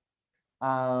retreat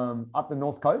up the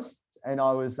North Coast. And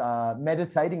I was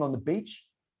meditating on the beach,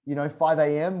 5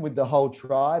 a.m. with the whole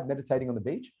tribe, meditating on the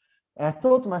beach. And I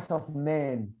thought to myself,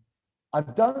 man,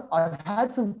 I've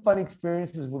had some fun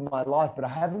experiences with my life, but I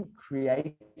haven't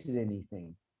created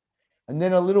anything. And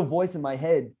then a little voice in my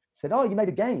head said, "Oh, you made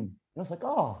a game." And I was like,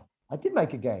 "Oh, I did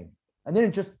make a game." And then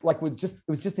it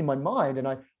was just in my mind. And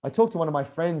I talked to one of my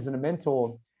friends and a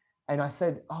mentor, and I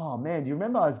said, "Oh man, do you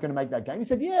remember I was going to make that game?" He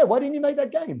said, "Yeah, why didn't you make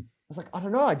that game?" I was like, "I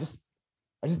don't know. I just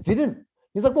didn't."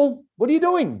 He's like, "Well, what are you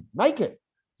doing? Make it."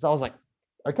 So I was like,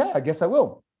 "Okay, I guess I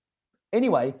will."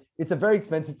 Anyway, it's a very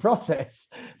expensive process.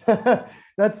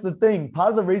 That's the thing. Part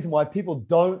of the reason why people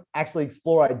don't actually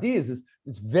explore ideas is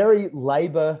it's very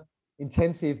labor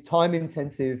intensive, time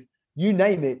intensive, you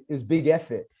name it, is big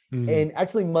effort. And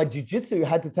actually my jiu-jitsu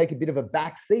had to take a bit of a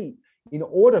back seat in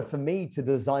order for me to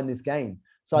design this game.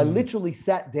 So I literally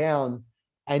sat down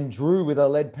and drew with a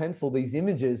lead pencil these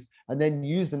images and then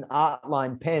used an art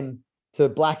line pen to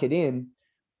black it in.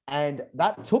 And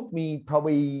that took me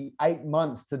probably 8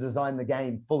 months to design the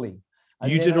game fully. And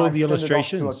you did all the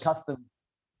illustrations? To a custom.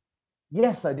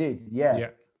 Yes, I did. Yeah. Yeah.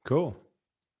 Cool.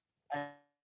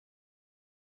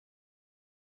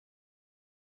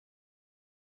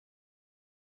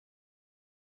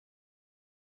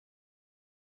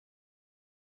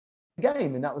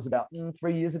 Game, and that was about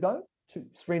 3 years ago,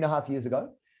 3.5 years ago.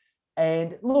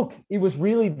 And look, it was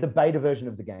really the beta version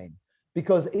of the game,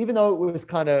 because even though it was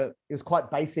quite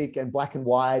basic and black and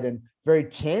white and very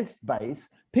chance based,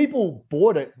 people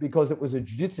bought it because it was a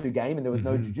jiu-jitsu game and there was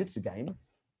no jiu-jitsu game,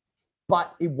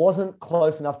 but it wasn't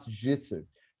close enough to jiu-jitsu.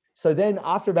 So then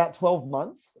after about 12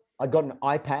 months, I got an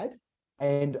iPad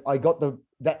and I got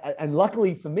and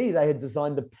luckily for me, they had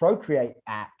designed the Procreate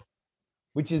app,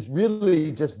 which is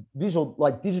really just visual,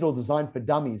 like digital design for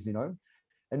dummies,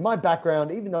 And my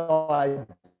background, even though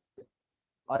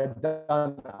I'd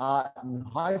done art in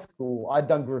high school, I'd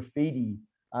done graffiti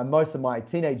most of my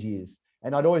teenage years,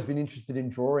 and I'd always been interested in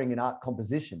drawing and art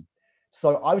composition.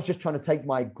 So I was just trying to take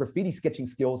my graffiti sketching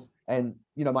skills and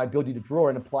my ability to draw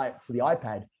and apply it to the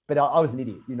iPad. But I was an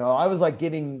idiot, I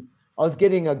was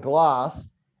getting a glass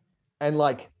and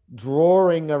like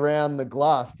drawing around the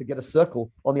glass to get a circle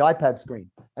on the iPad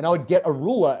screen. And I would get a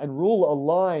ruler and rule a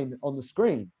line on the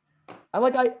screen. And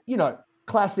like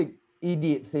classic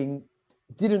idiot thing,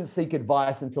 didn't seek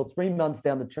advice until 3 months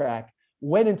down the track,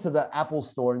 went into the Apple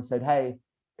store and said, "Hey,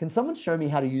 can someone show me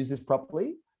how to use this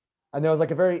properly?" And there was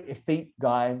like a very effete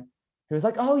guy who was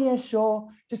like, "Oh yeah, sure.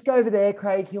 Just go over there,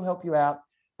 Craig, he'll help you out."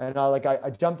 And I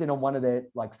jumped in on one of their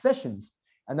like sessions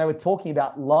and they were talking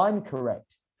about line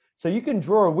correct. So you can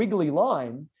draw a wiggly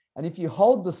line, and if you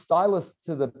hold the stylus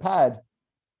to the pad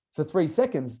for 3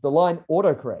 seconds, the line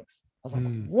autocorrects. I was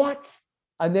like, what?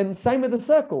 And then same with the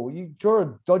circle. You draw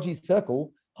a dodgy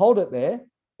circle, hold it there,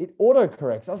 it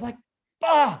autocorrects. I was like,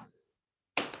 I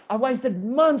wasted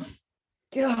months.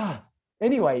 God.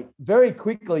 Anyway, very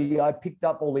quickly, I picked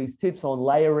up all these tips on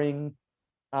layering,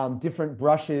 different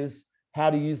brushes, how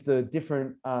to use the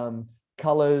different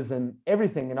colors and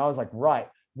everything. And I was like, right.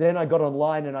 Then I got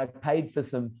online and I paid for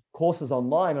some courses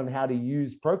online on how to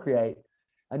use Procreate.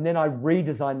 And then I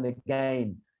redesigned the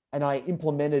game and I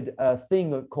implemented a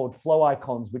thing called flow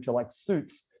icons, which are like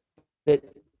suits that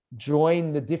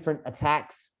join the different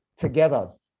attacks together,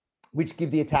 which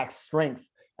give the attack strength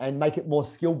and make it more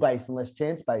skill-based and less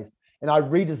chance-based. And I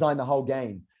redesigned the whole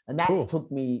game. And that took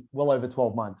me well over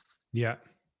 12 months. Yeah.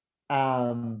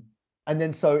 And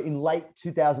then so in late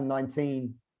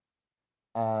 2019,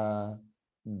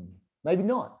 maybe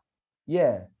not.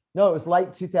 Yeah. No, it was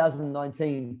late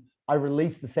 2019. I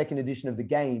released the second edition of the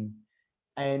game.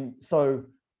 And so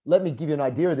let me give you an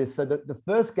idea of this. So the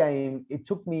first game, it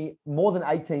took me more than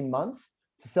 18 months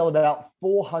to sell about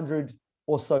 400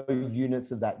 or so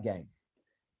units of that game.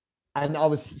 And I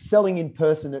was selling in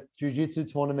person at jiu-jitsu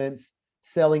tournaments,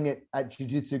 selling it at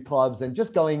jiu-jitsu clubs and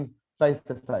just going face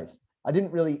to face. I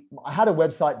had a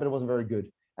website, but it wasn't very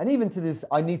good. And even to this,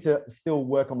 I need to still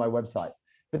work on my website.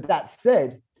 But that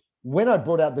said, when I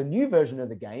brought out the new version of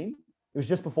the game, it was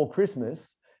just before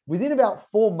Christmas. Within about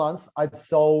 4 months, I'd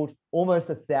sold almost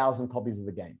 1,000 copies of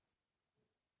the game.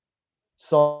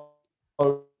 So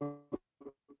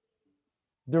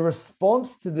the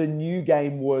response to the new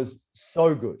game was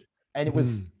so good, and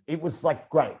Mm. it was like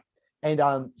great.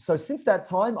 And so since that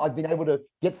time, I've been able to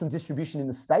get some distribution in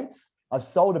the States. I've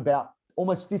sold about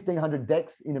almost 1,500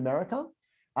 decks in America,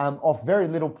 off very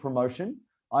little promotion.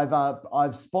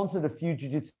 I've sponsored a few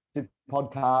jiu-jitsu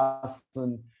podcasts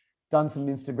and done some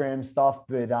Instagram stuff,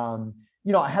 but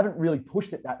I haven't really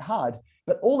pushed it that hard.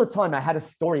 But all the time, I had a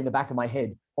story in the back of my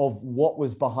head of what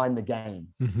was behind the game,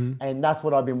 Mm-hmm. and that's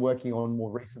what I've been working on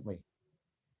more recently.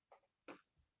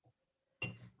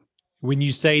 When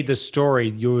you say the story,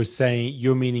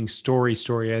 you're meaning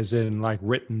story as in like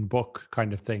written book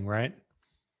kind of thing, right?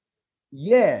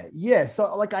 Yeah.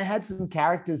 So like I had some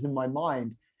characters in my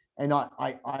mind, and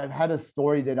I've had a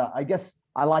story that I guess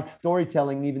I like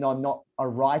storytelling, even though I'm not a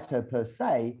writer per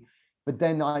se. But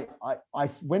then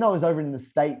when I was over in the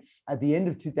States at the end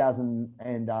of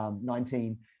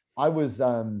 2019, I was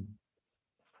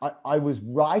I was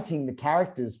writing the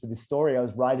characters for the story. I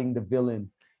was writing the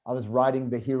villain. I was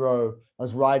writing the hero. I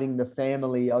was writing the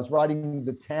family. I was writing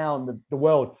the town, the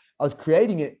world. I was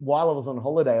creating it while I was on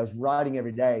holiday. I was writing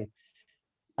every day.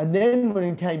 And then when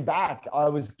it came back, I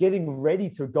was getting ready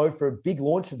to go for a big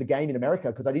launch of the game in America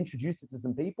because I'd introduced it to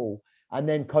some people. And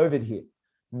then COVID hit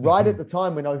right Mm-hmm. at the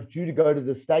time when I was due to go to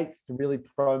the States to really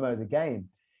promo the game.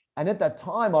 And at that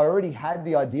time, I already had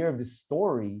the idea of this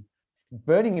story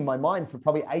burning in my mind for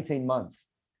probably 18 months.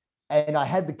 And I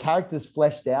had the characters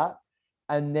fleshed out.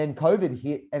 And then COVID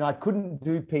hit, and I couldn't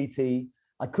do PT.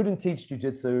 I couldn't teach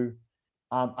jujitsu.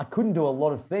 I couldn't do a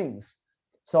lot of things.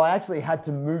 So I actually had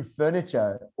to move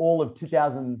furniture all of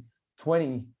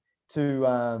 2020 to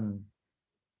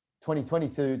 2020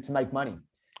 to make money. And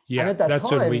Yeah, at that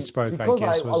that's when we time, spoke, I because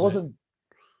guess, I wasn't it? wasn't,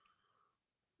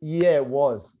 yeah, it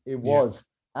Yeah. was.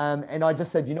 And I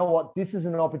just said, you know what, this is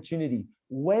an opportunity.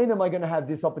 When am I going to have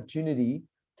this opportunity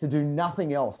to do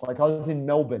nothing else? Like I was in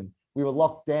Melbourne, we were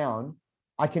locked down.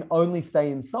 I can only stay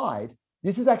inside.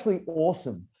 This is actually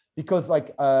awesome because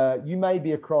like you may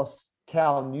be across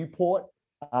Cal Newport,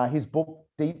 his book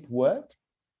Deep Work.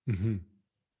 Mm-hmm.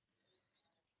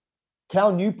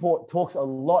 Cal Newport talks a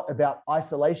lot about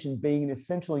isolation being an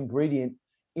essential ingredient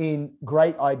in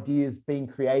great ideas being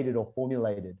created or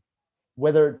formulated,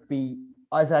 whether it be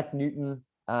Isaac Newton,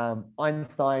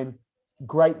 Einstein,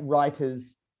 great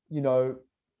writers, you know,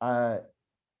 uh,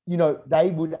 they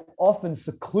would often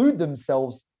seclude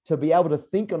themselves to be able to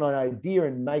think on an idea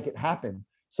and make it happen.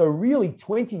 So really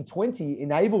 2020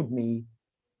 enabled me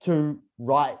to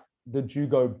write the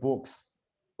Jugo books.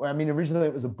 Well, I mean, originally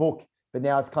it was a book, but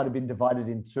now it's kind of been divided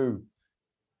in two.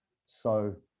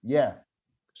 So yeah.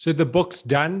 So the book's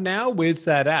done now. Where's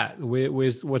that at?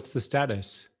 What's the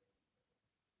status?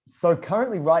 So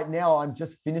currently right now I'm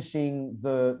just finishing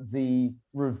the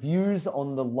reviews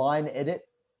on the line edit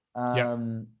Yeah.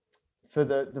 for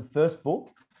the first book.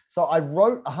 So I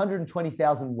wrote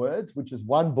 120,000 words, which is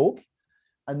one book.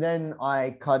 And then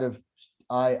I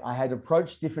had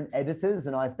approached different editors,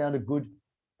 and I found a good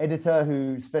editor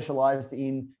who specialized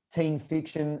in teen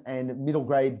fiction and middle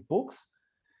grade books,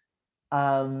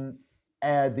 the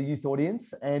youth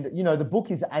audience. And, the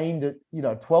book is aimed at,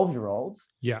 12-year-olds,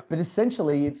 Yeah. but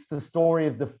essentially it's the story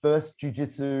of the first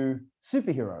jujitsu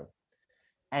superhero.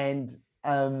 And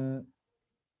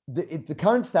the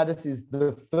current status is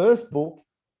the first book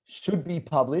should be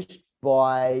published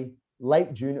by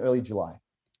late June, early July.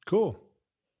 Cool.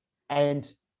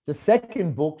 And the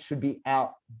second book should be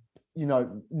out,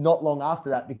 not long after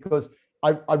that, because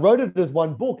I wrote it as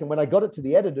one book. And when I got it to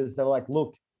the editors, they were like,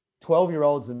 look,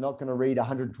 12-year-olds are not going to read a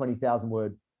 120,000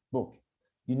 word book.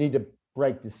 You need to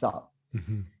break this up.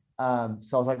 Mm-hmm.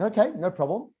 So I was like, okay, no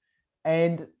problem.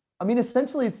 And I mean,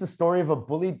 essentially, it's the story of a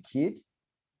bullied kid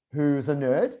who's a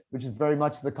nerd, which is very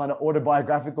much the kind of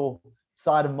autobiographical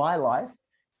side of my life.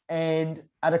 And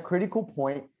at a critical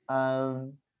point,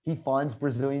 he finds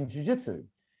Brazilian Jiu-Jitsu.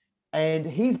 And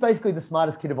he's basically the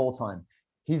smartest kid of all time.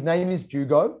 His name is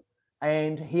Jugo,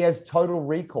 and he has total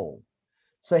recall.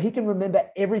 So he can remember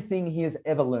everything he has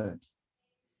ever learned.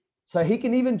 So he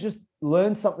can even just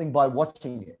learn something by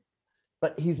watching it.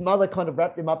 But his mother kind of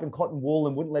wrapped him up in cotton wool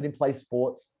and wouldn't let him play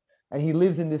sports. And he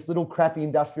lives in this little crappy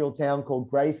industrial town called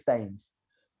Greystanes.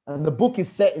 And the book is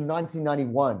set in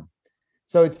 1991.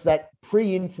 So it's that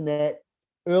pre-internet,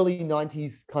 early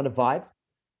 90s kind of vibe.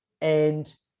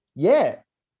 And yeah,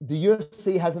 the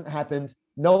UFC hasn't happened.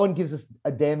 No one gives us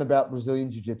a damn about Brazilian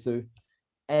Jiu-Jitsu.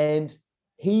 And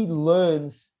he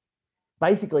learns,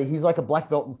 basically, he's like a black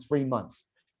belt in 3 months.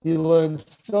 He learns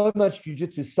so much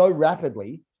Jiu-Jitsu so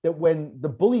rapidly that when the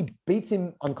bully beats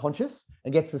him unconscious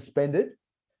and gets suspended,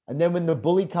 and then when the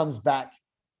bully comes back,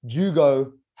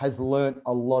 Jugo has learned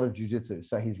a lot of Jiu-Jitsu,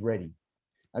 so he's ready.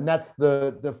 And that's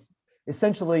the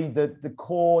essentially the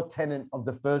core tenet of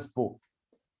the first book.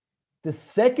 The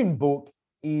second book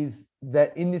is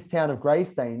that in this town of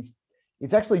Greystanes,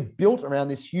 it's actually built around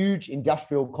this huge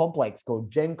industrial complex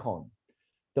called GenCon.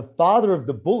 The father of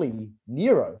the bully,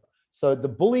 Nero. So the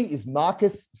bully is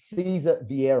Marcus Caesar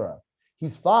Vieira.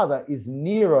 His father is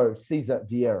Nero Caesar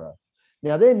Vieira.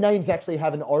 Now, their names actually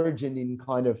have an origin in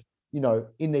kind of,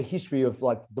 in the history of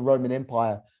like the Roman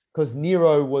Empire, because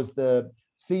Nero was the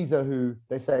Caesar who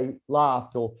they say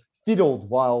laughed or fiddled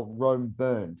while Rome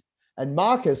burned. And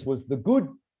Marcus was the good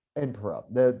emperor,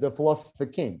 the philosopher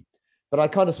king. But I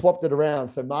kind of swapped it around.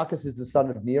 So Marcus is the son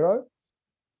of Nero.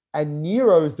 And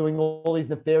Nero is doing all these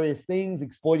nefarious things,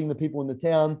 exploiting the people in the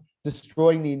town,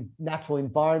 destroying the natural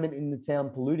environment in the town,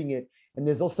 polluting it. And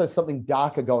there's also something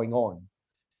darker going on.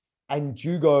 And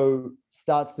Jugo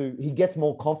he gets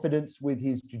more confidence with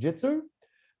his jiu-jitsu.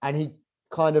 And he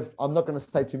kind of, I'm not going to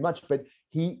say too much, but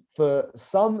he, for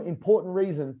some important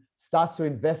reason, starts to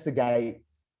investigate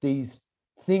these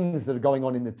things that are going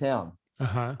on in the town.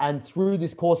 Uh-huh. And through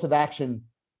this course of action,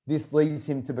 this leads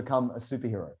him to become a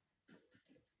superhero.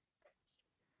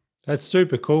 That's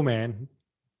super cool, man.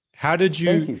 How did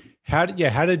you how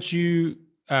did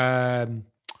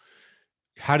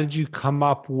you come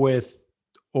up with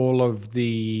all of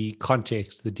the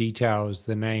context, the details,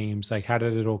 the names? Like, how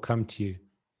did it all come to you?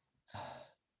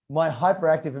 My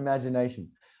hyperactive imagination.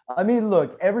 I mean,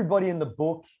 look, everybody in the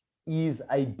book is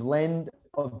a blend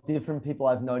of different people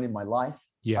I've known in my life.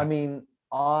 Yeah. I mean,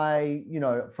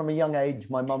 from a young age,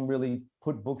 my mum really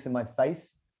put books in my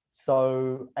face.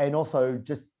 So, and also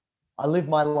just, I lived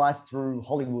my life through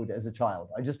Hollywood as a child.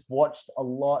 I just watched a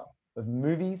lot of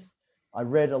movies. I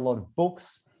read a lot of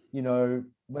books,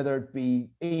 whether it be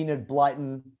Enid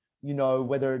Blyton,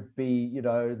 whether it be,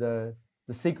 the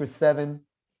Secret Seven,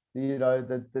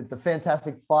 the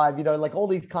Fantastic Five, like all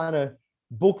these kind of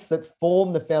books that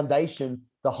form the foundation,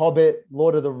 The Hobbit,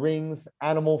 Lord of the Rings,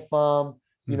 Animal Farm,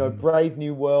 Brave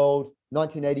New World,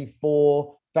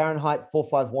 1984, Fahrenheit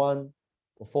 451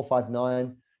 or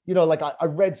 459. Like I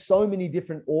read so many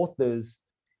different authors,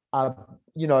 War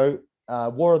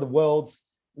of the Worlds.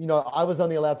 I was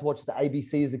only allowed to watch the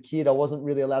ABC as a kid. I wasn't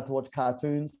really allowed to watch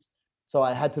cartoons. So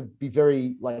I had to be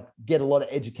very, get a lot of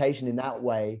education in that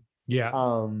way. Yeah.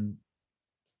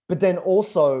 But then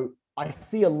also, I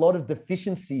see a lot of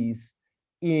deficiencies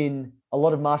in a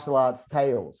lot of martial arts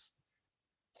tales.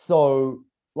 So,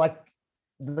 like,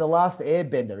 The Last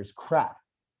Airbender is crap.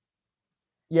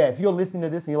 Yeah, if you're listening to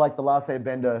this and you like The Last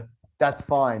Airbender, that's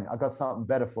fine. I got something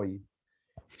better for you.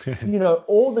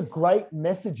 All the great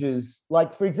messages,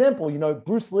 like, for example,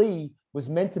 Bruce Lee was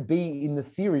meant to be in the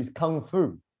series Kung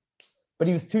Fu, but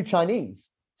he was too Chinese.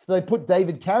 So they put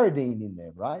David Carradine in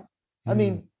there, right? I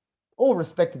mean, all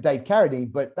respect to Dave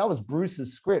Carradine, but that was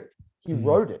Bruce's script. He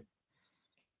wrote it,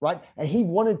 right? And he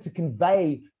wanted to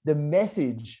convey the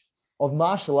message of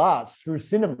martial arts through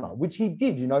cinema, which he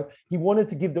did. He wanted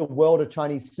to give the world a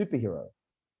Chinese superhero.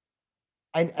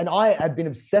 And I had been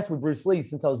obsessed with Bruce Lee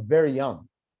since I was very young.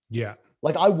 Yeah.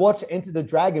 Like, I watched Enter the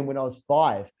Dragon when I was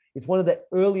 5. It's one of the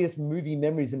earliest movie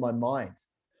memories in my mind.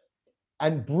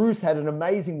 And Bruce had an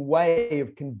amazing way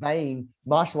of conveying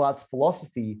martial arts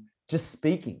philosophy, just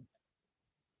speaking.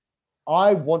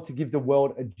 I want to give the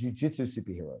world a jiu-jitsu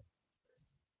superhero.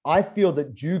 I feel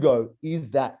that Jugo is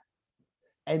that.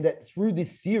 And that through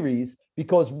this series,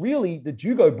 because really the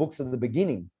Jugo books are the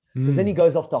beginning, because then he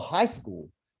goes off to high school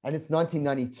and it's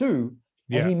 1992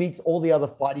 and he meets all the other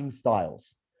fighting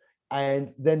styles.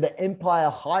 And then the Empire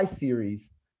High series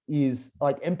is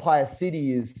like Empire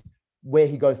City is where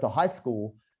he goes to high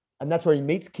school. And that's where he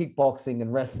meets kickboxing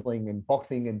and wrestling and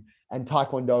boxing and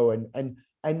taekwondo.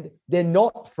 And they're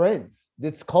not friends.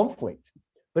 It's conflict.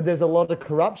 But there's a lot of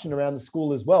corruption around the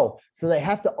school as well. So they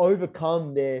have to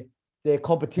overcome their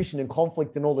competition and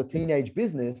conflict and all the teenage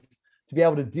business to be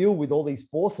able to deal with all these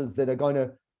forces that are going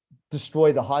to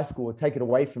destroy the high school or take it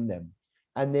away from them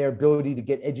and their ability to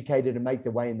get educated and make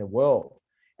their way in the world.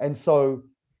 And so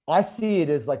I see it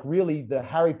as like really the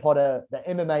Harry Potter, the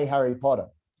MMA Harry Potter.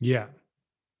 Yeah.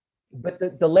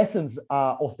 But the lessons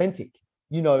are authentic.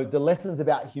 The lessons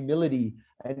about humility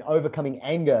and overcoming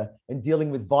anger and dealing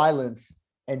with violence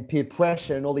and peer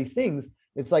pressure and all these things.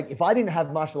 It's like, if I didn't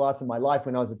have martial arts in my life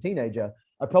when I was a teenager,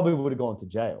 I probably would have gone to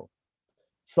jail.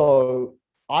 So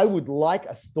I would like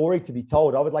a story to be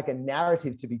told. I would like a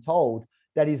narrative to be told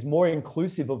that is more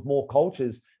inclusive of more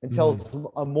cultures and tells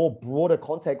a more broader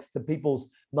context to people's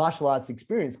martial arts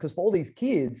experience. Because for all these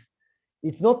kids,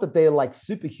 it's not that they're like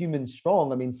superhuman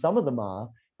strong. I mean, some of them are,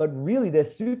 but really their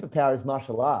superpower is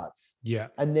martial arts. Yeah.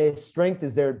 And their strength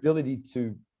is their ability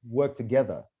to work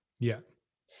together. Yeah.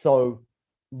 So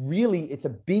really, it's a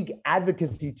big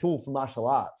advocacy tool for martial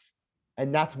arts.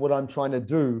 And that's what I'm trying to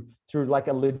do through like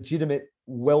a legitimate,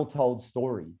 well-told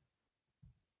story.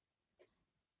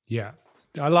 Yeah.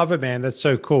 I love it, man. That's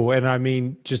so cool. And I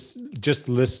mean, just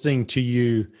listening to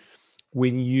you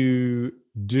when you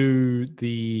do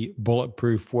the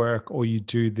bulletproof work, or you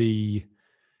do the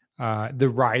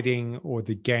writing or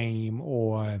the game,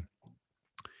 or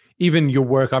even your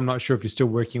work. I'm not sure if you're still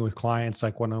working with clients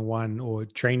like one-on-one or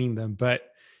training them, but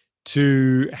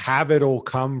to have it all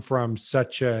come from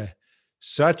such a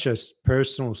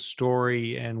personal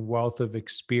story and wealth of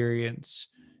experience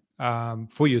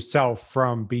for yourself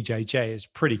from BJJ is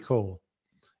pretty cool.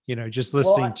 Just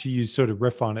listening Well, to you sort of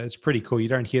riff on it, it's pretty cool. You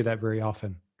don't hear that very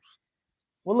often.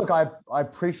 well, look, I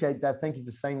appreciate that. Thank you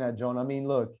for saying that, John. I mean,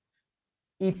 look,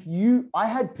 I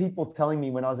had people telling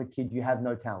me when I was a kid, you have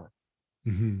no talent,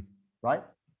 Mm-hmm. right?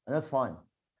 And that's fine,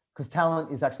 because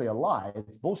talent is actually a lie.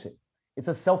 It's bullshit. It's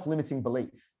a self-limiting belief.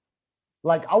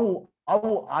 Like I will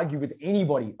argue with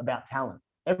anybody about talent.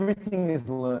 Everything is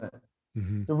learned.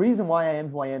 Mm-hmm. The reason why I am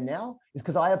who I am now is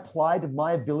because I applied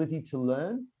my ability to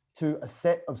learn to a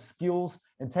set of skills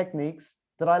and techniques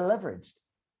that I leveraged.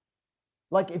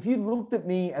 Like if you looked at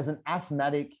me as an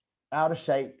asthmatic, out of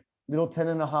shape, little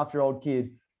 10-and-a-half-year-old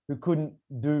kid who couldn't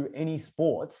do any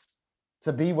sports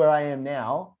to be where I am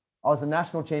now, I was a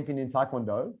national champion in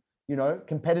Taekwondo,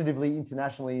 competitively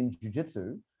internationally in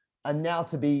Jiu-Jitsu. And now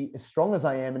to be as strong as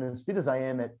I am and as fit as I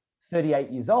am at 38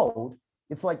 years old,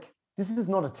 it's like, this is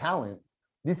not a talent.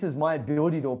 This is my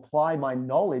ability to apply my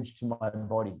knowledge to my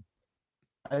body.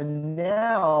 And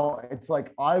now it's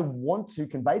like, I want to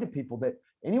convey to people that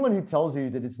anyone who tells you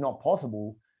that it's not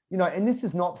possible, and this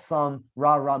is not some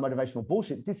rah rah motivational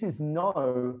bullshit. This is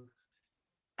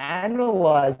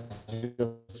analyze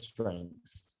your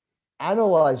strengths,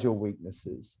 analyze your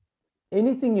weaknesses.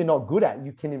 Anything you're not good at,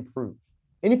 you can improve.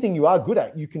 Anything you are good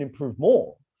at, you can improve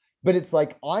more. But it's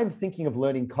like, I'm thinking of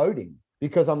learning coding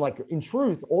because I'm like, in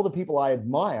truth, all the people I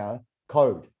admire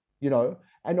code,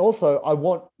 and also I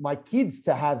want my kids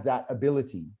to have that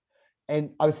ability.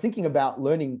 And I was thinking about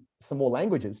learning some more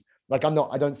languages. Like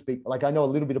I don't speak, like I know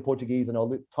a little bit of Portuguese and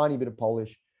a tiny bit of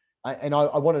Polish. I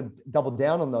want to double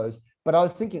down on those. But I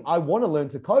was thinking I want to learn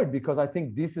to code because I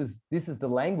think this is the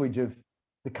language of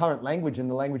the current language and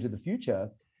the language of the future.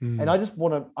 And I just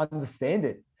want to understand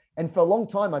it. And for a long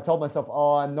time, I told myself,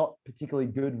 oh, I'm not particularly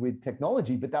good with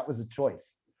technology, but that was a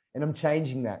choice. And I'm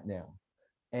changing that now.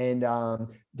 And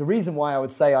the reason why I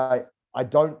would say I'm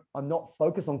not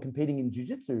focused on competing in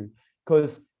jiu-jitsu,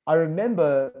 because I can't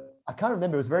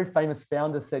remember, it was a very famous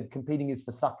founder said, competing is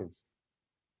for suckers.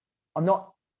 I'm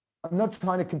not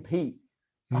trying to compete.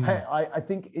 I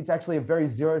think it's actually a very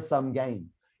zero-sum game.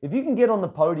 If you can get on the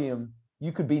podium,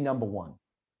 you could be number one.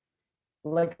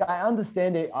 Like, I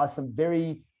understand there are some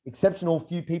very exceptional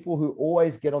few people who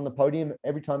always get on the podium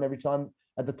every time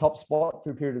at the top spot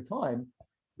for a period of time.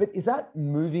 But is that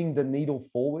moving the needle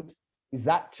forward? Is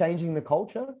that changing the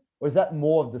culture? Or is that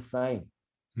more of the same?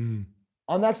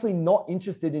 I'm actually not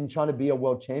interested in trying to be a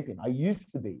world champion. I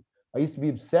used to be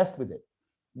obsessed with it.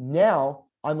 Now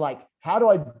I'm like, how do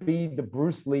I be the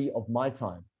Bruce Lee of my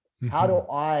time? How do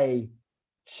I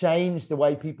change the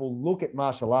way people look at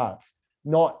martial arts?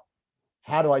 Not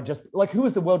how do I just, like, who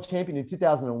was the world champion in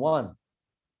 2001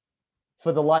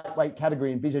 for the lightweight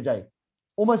category in BJJ?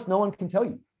 Almost no one can tell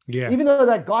you. Yeah. Even though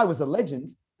that guy was a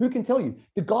legend, who can tell you?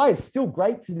 The guy is still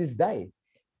great to this day.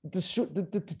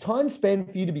 The time span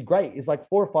for you to be great is like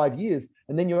 4 or 5 years,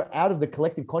 and then you're out of the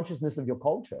collective consciousness of your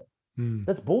culture.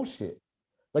 That's bullshit.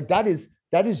 Like that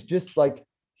is just like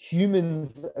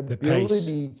humans'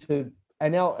 ability to,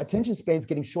 and our attention span is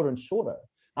getting shorter and shorter.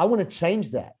 I want to change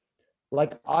that.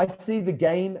 Like, I see the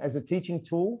game as a teaching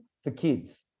tool for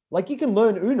kids. Like, you can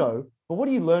learn Uno, but what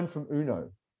do you learn from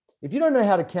Uno? If you don't know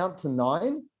how to count to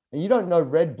 9 and you don't know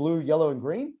red, blue, yellow, and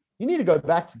green, you need to go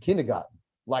back to kindergarten.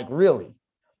 Like, really.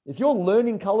 If you're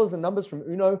learning colors and numbers from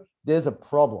Uno, there's a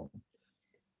problem.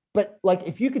 But like,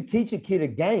 if you could teach a kid a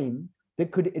game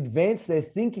that could advance their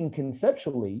thinking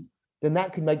conceptually, then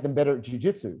that could make them better at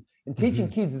jiu-jitsu. And teaching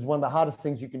kids is one of the hardest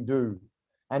things you can do.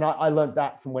 And I learned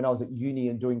that from when I was at uni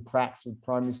and doing pracs with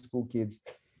primary school kids,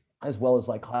 as well as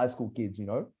like high school kids,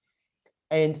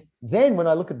 And then when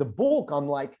I look at the book, I'm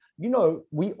like, we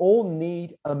all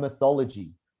need a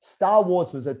mythology. Star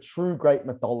Wars was a true great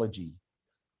mythology.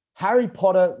 Harry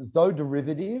Potter, though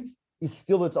derivative, is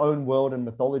still its own world and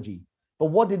mythology.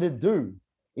 But what did it do?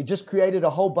 It just created a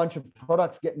whole bunch of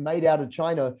products getting made out of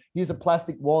China. Here's a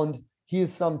plastic wand.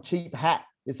 Here's some cheap hat.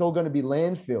 It's all going to be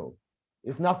landfill.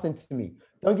 It's nothing to me.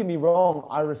 Don't get me wrong.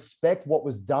 I respect what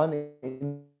was done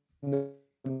in the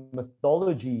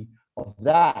mythology of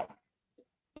that.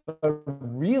 But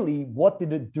really, what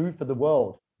did it do for the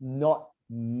world? Not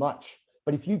much.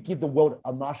 But if you give the world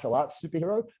a martial arts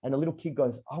superhero and a little kid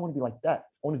goes, I want to be like that,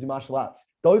 I want to do martial arts,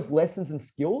 those lessons and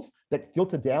skills that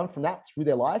filter down from that through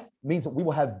their life means that we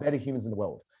will have better humans in the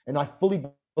world. And I fully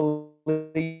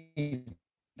believe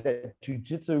that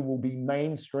jiu-jitsu will be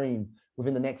mainstream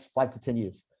within the next 5 to 10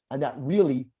 years. And that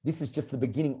really, this is just the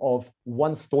beginning of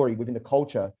one story within the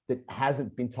culture that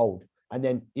hasn't been told. And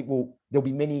then there'll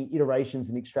be many iterations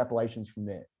and extrapolations from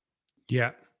there.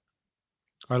 Yeah.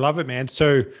 I love it, man.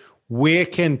 So where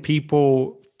can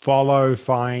people follow,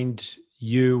 find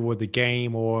you or the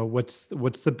game, or what's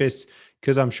the best?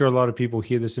 Because I'm sure a lot of people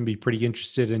hear this and be pretty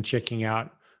interested in checking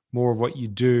out more of what you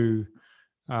do,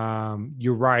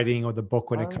 your writing or the book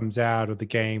when it comes out, or the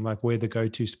game, like where the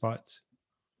go-to spots.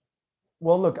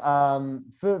 Well, look,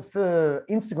 for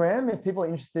Instagram, if people are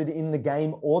interested in the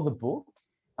game or the book,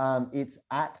 it's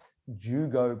at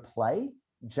Jugo Play,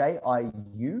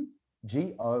 JIUGOPLAY.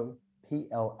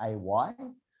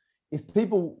 If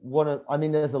people want to, I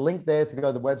mean, there's a link there to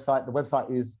go to the website. The website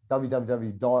is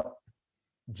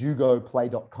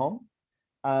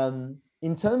www.jugoplay.com.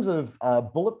 In terms of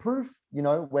Bulletproof,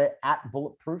 we're at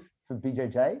Bulletproof for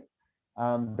BJJ.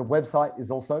 The website is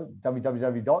also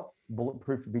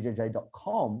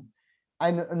www.bulletproofforbjj.com.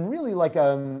 And really, like,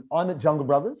 I'm at Jungle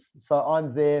Brothers, so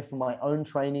I'm there for my own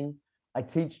training. I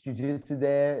teach jiu-jitsu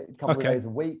there a couple of days a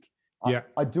week. Yeah.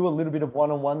 I do a little bit of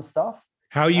one-on-one stuff.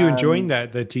 How are you enjoying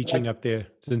the teaching up there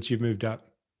since you've moved up?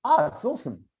 It's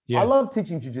awesome. Yeah. I love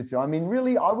teaching jiu-jitsu. I mean,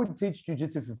 really, I would teach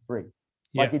jiu-jitsu for free.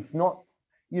 Like, it's not,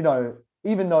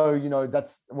 even though,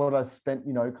 that's what I spent,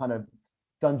 kind of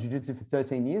done jiu-jitsu for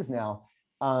 13 years now.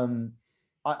 I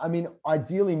mean,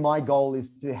 ideally, my goal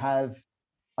is to have,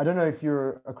 I don't know if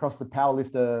you're across the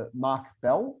powerlifter Mark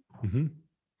Bell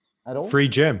at all. Free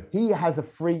gym. He has a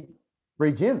free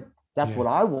gym. That's what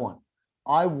I want.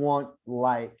 I want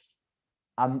like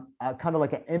kind of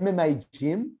like an MMA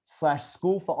gym /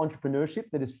 school for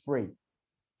entrepreneurship that is free.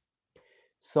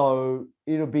 So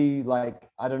it'll be like,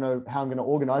 I don't know how I'm going to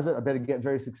organize it. I better get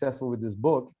very successful with this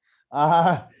book.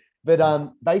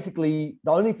 But basically,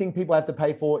 the only thing people have to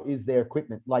pay for is their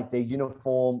equipment, like their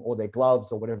uniform or their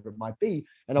gloves or whatever it might be.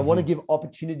 And I want to give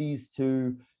opportunities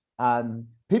to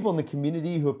people in the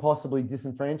community who are possibly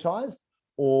disenfranchised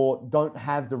or don't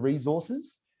have the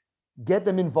resources, get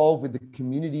them involved with the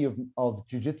community of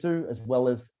jiu-jitsu as well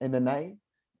as MMA,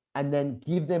 and then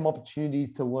give them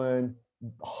opportunities to learn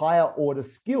higher order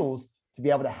skills to be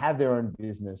able to have their own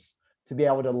business, to be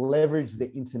able to leverage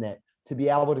the internet, to be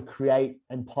able to create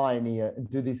and pioneer and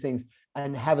do these things,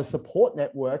 and have a support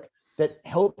network that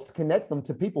helps connect them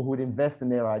to people who would invest in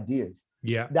their ideas.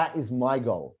 Yeah. That is my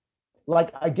goal.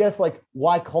 Like, I guess like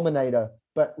Y Combinator,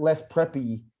 but less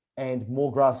preppy and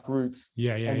more grassroots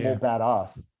and more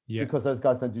badass. Yeah. Because those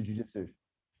guys don't do jiu-jitsu.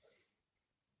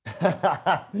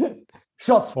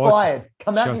 Shots fired.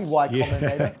 Come at me, Y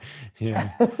Combinator.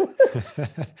 Yeah.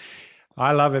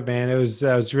 I love it, man. It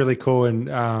was really cool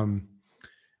and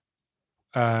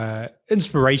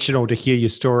inspirational to hear your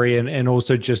story and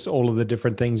also just all of the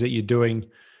different things that you're doing.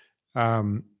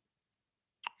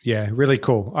 Yeah, really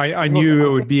cool. I knew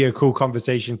it would be a cool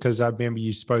conversation because I remember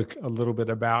you spoke a little bit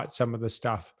about some of the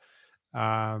stuff,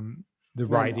 the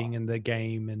writing and the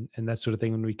game and that sort of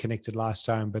thing when we connected last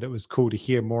time, but it was cool to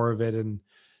hear more of it and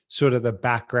sort of the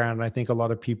background. I think a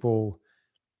lot of people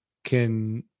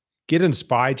can get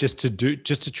inspired just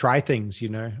to try things.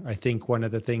 I think one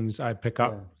of the things I pick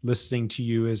up listening to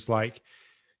you is like,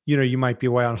 you might be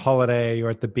away on holiday or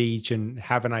at the beach and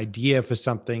have an idea for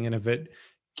something. And if it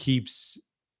keeps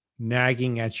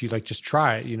nagging at you, like just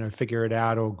try it, figure it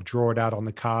out or draw it out on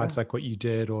the cards like what you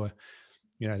did, or,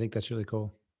 I think that's really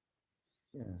cool.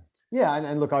 Yeah.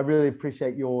 And look, I really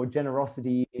appreciate your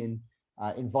generosity in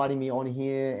inviting me on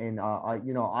here. And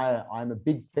I'm a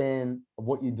big fan of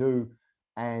what you do.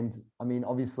 And I mean,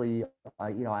 obviously,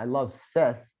 I love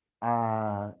Seth,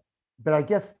 but I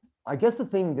guess the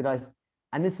thing that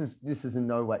and this is in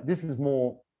no way, this is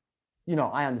more,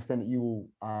 I understand that you will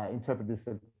interpret this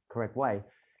the correct way.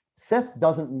 Seth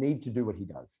doesn't need to do what he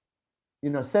does.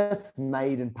 Seth's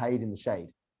made and paid in the shade,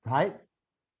 right?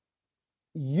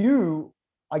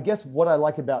 I guess what I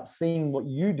like about seeing what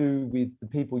you do with the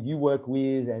people you work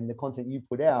with and the content you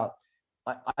put out,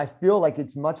 I feel like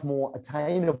it's much more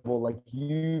attainable. Like,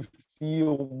 you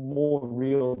feel more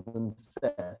real than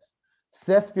Seth.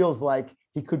 Seth feels like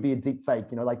he could be a deep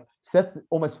fake, like Seth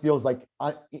almost feels like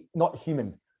not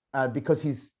human because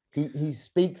he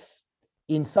speaks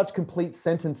in such complete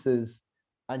sentences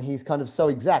and he's kind of so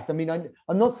exact. I mean,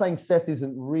 I'm not saying Seth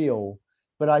isn't real,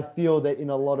 but I feel that in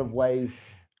a lot of ways,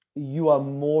 you are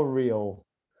more real.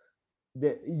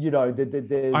 That there's not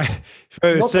that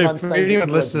So I'm for saying that anyone you're a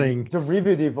listening,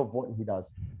 derivative of what he does.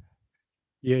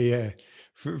 yeah.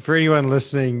 For anyone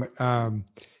listening,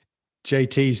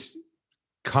 JT's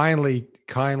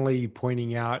kindly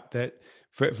pointing out that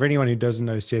for anyone who doesn't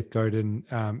know Seth Godin,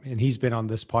 and he's been on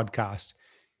this podcast,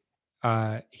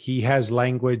 he has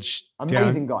language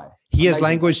Amazing guy. He has Amazing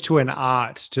language guy. to an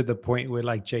art, to the point where,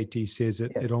 like JT says,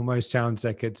 it Yes. almost sounds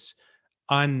like it's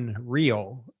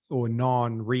unreal or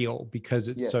non-real because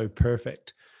it's Yes. so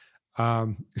perfect.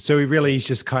 So he really is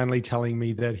just kindly telling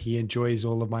me that he enjoys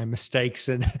all of my mistakes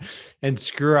and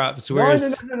screw ups.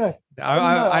 Whereas No.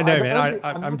 I know, man. I'm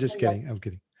I'm not just saying kidding. that. I'm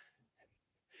kidding.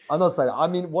 I'm not saying that. I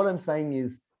mean, what I'm saying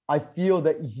is, I feel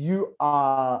that you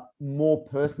are more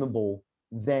personable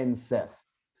than Seth.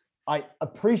 I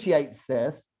appreciate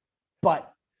Seth,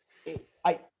 but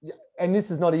and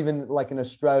this is not even like an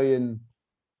Australian,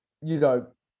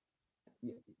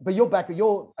 but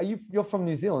you're from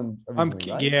New Zealand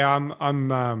originally, right? Yeah, You're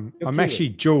I'm Kiwi. actually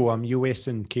dual. I'm US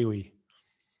and Kiwi.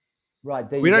 Right,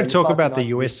 there We you go. don't You're talk far too about the nice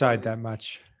to be US side Australian. that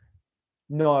much.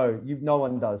 No, no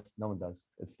one does. No one does.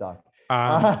 It's dark.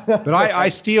 But I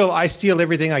steal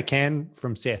everything I can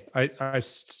from Seth. I've Yeah,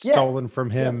 stolen from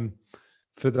yeah, him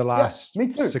for the yeah. last Me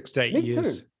too. 6 to 8 Me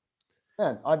years. too.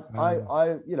 Man,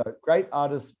 great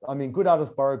artists. I mean, good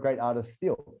artists borrow, great artists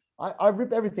steal. I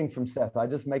rip everything from Seth. I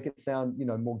just make it sound,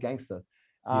 more gangster.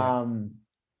 Yeah.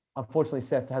 Unfortunately,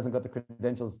 Seth hasn't got the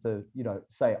credentials to,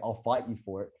 say I'll fight you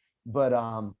for it. But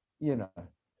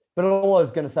but all I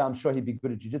was going to say, I'm sure he'd be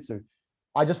good at jiu-jitsu.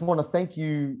 I just want to thank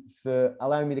you for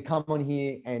allowing me to come on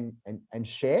here and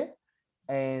share,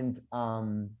 and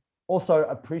also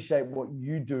appreciate what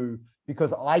you do,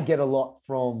 because I get a lot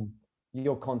from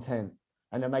your content,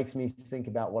 and it makes me think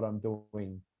about what I'm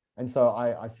doing. And so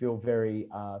I feel very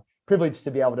privileged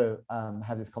to be able to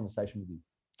have this conversation with you.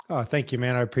 Oh, thank you,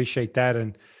 man. I appreciate that.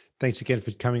 And thanks again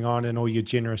for coming on and all your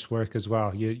generous work as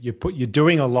well. You're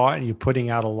doing a lot and you're putting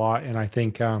out a lot. And I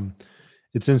think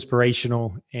it's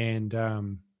inspirational, and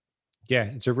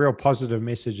it's a real positive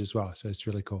message as well. So it's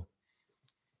really cool.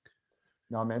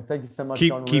 No, man, thank you so much, Keep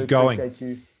John. Really going. Appreciate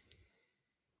you.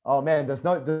 Oh man, there's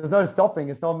no stopping.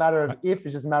 It's not a matter of if,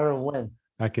 it's just a matter of when.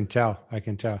 I can tell.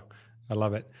 I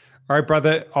love it. All right,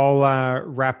 brother. I'll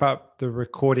wrap up the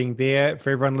recording there. For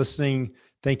everyone listening,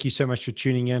 thank you so much for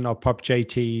tuning in. I'll pop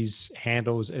JT's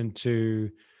handles into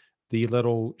the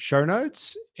little show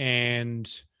notes, and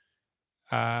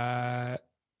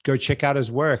go check out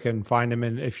his work and find him.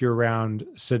 And if you're around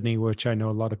Sydney, which I know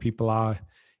a lot of people are,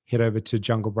 head over to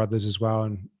Jungle Brothers as well,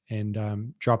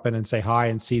 and drop in and say hi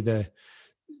and see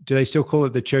do they still call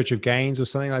it the Church of Gains or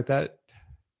something like that?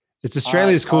 It's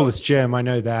Australia's coolest gym. I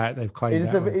know that they've claimed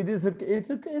that.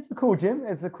 It's a cool gym.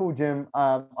 It's a cool gym.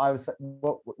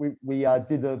 We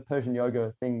did the Persian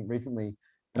yoga thing recently.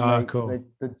 Cool.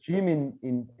 The gym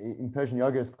in Persian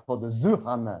yoga is called the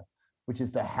Zuhana, which is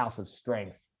the house of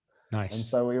strength. Nice. And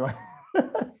so we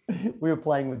were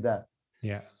playing with that.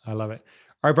 Yeah, I love it.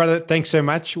 All right, brother. Thanks so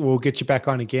much. We'll get you back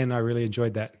on again. I really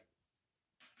enjoyed that.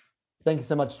 Thank you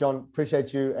so much, John.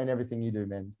 Appreciate you and everything you do,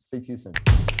 man. Speak to you soon.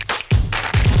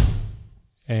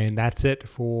 And that's it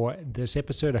for this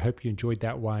episode. I hope you enjoyed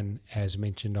that one. As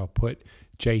mentioned, I'll put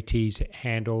JT's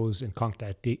handles and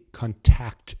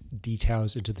contact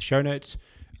details into the show notes.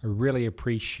 I really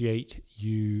appreciate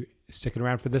you sticking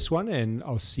around for this one, and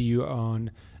I'll see you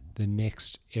on the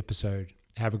next episode.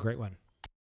 Have a great one.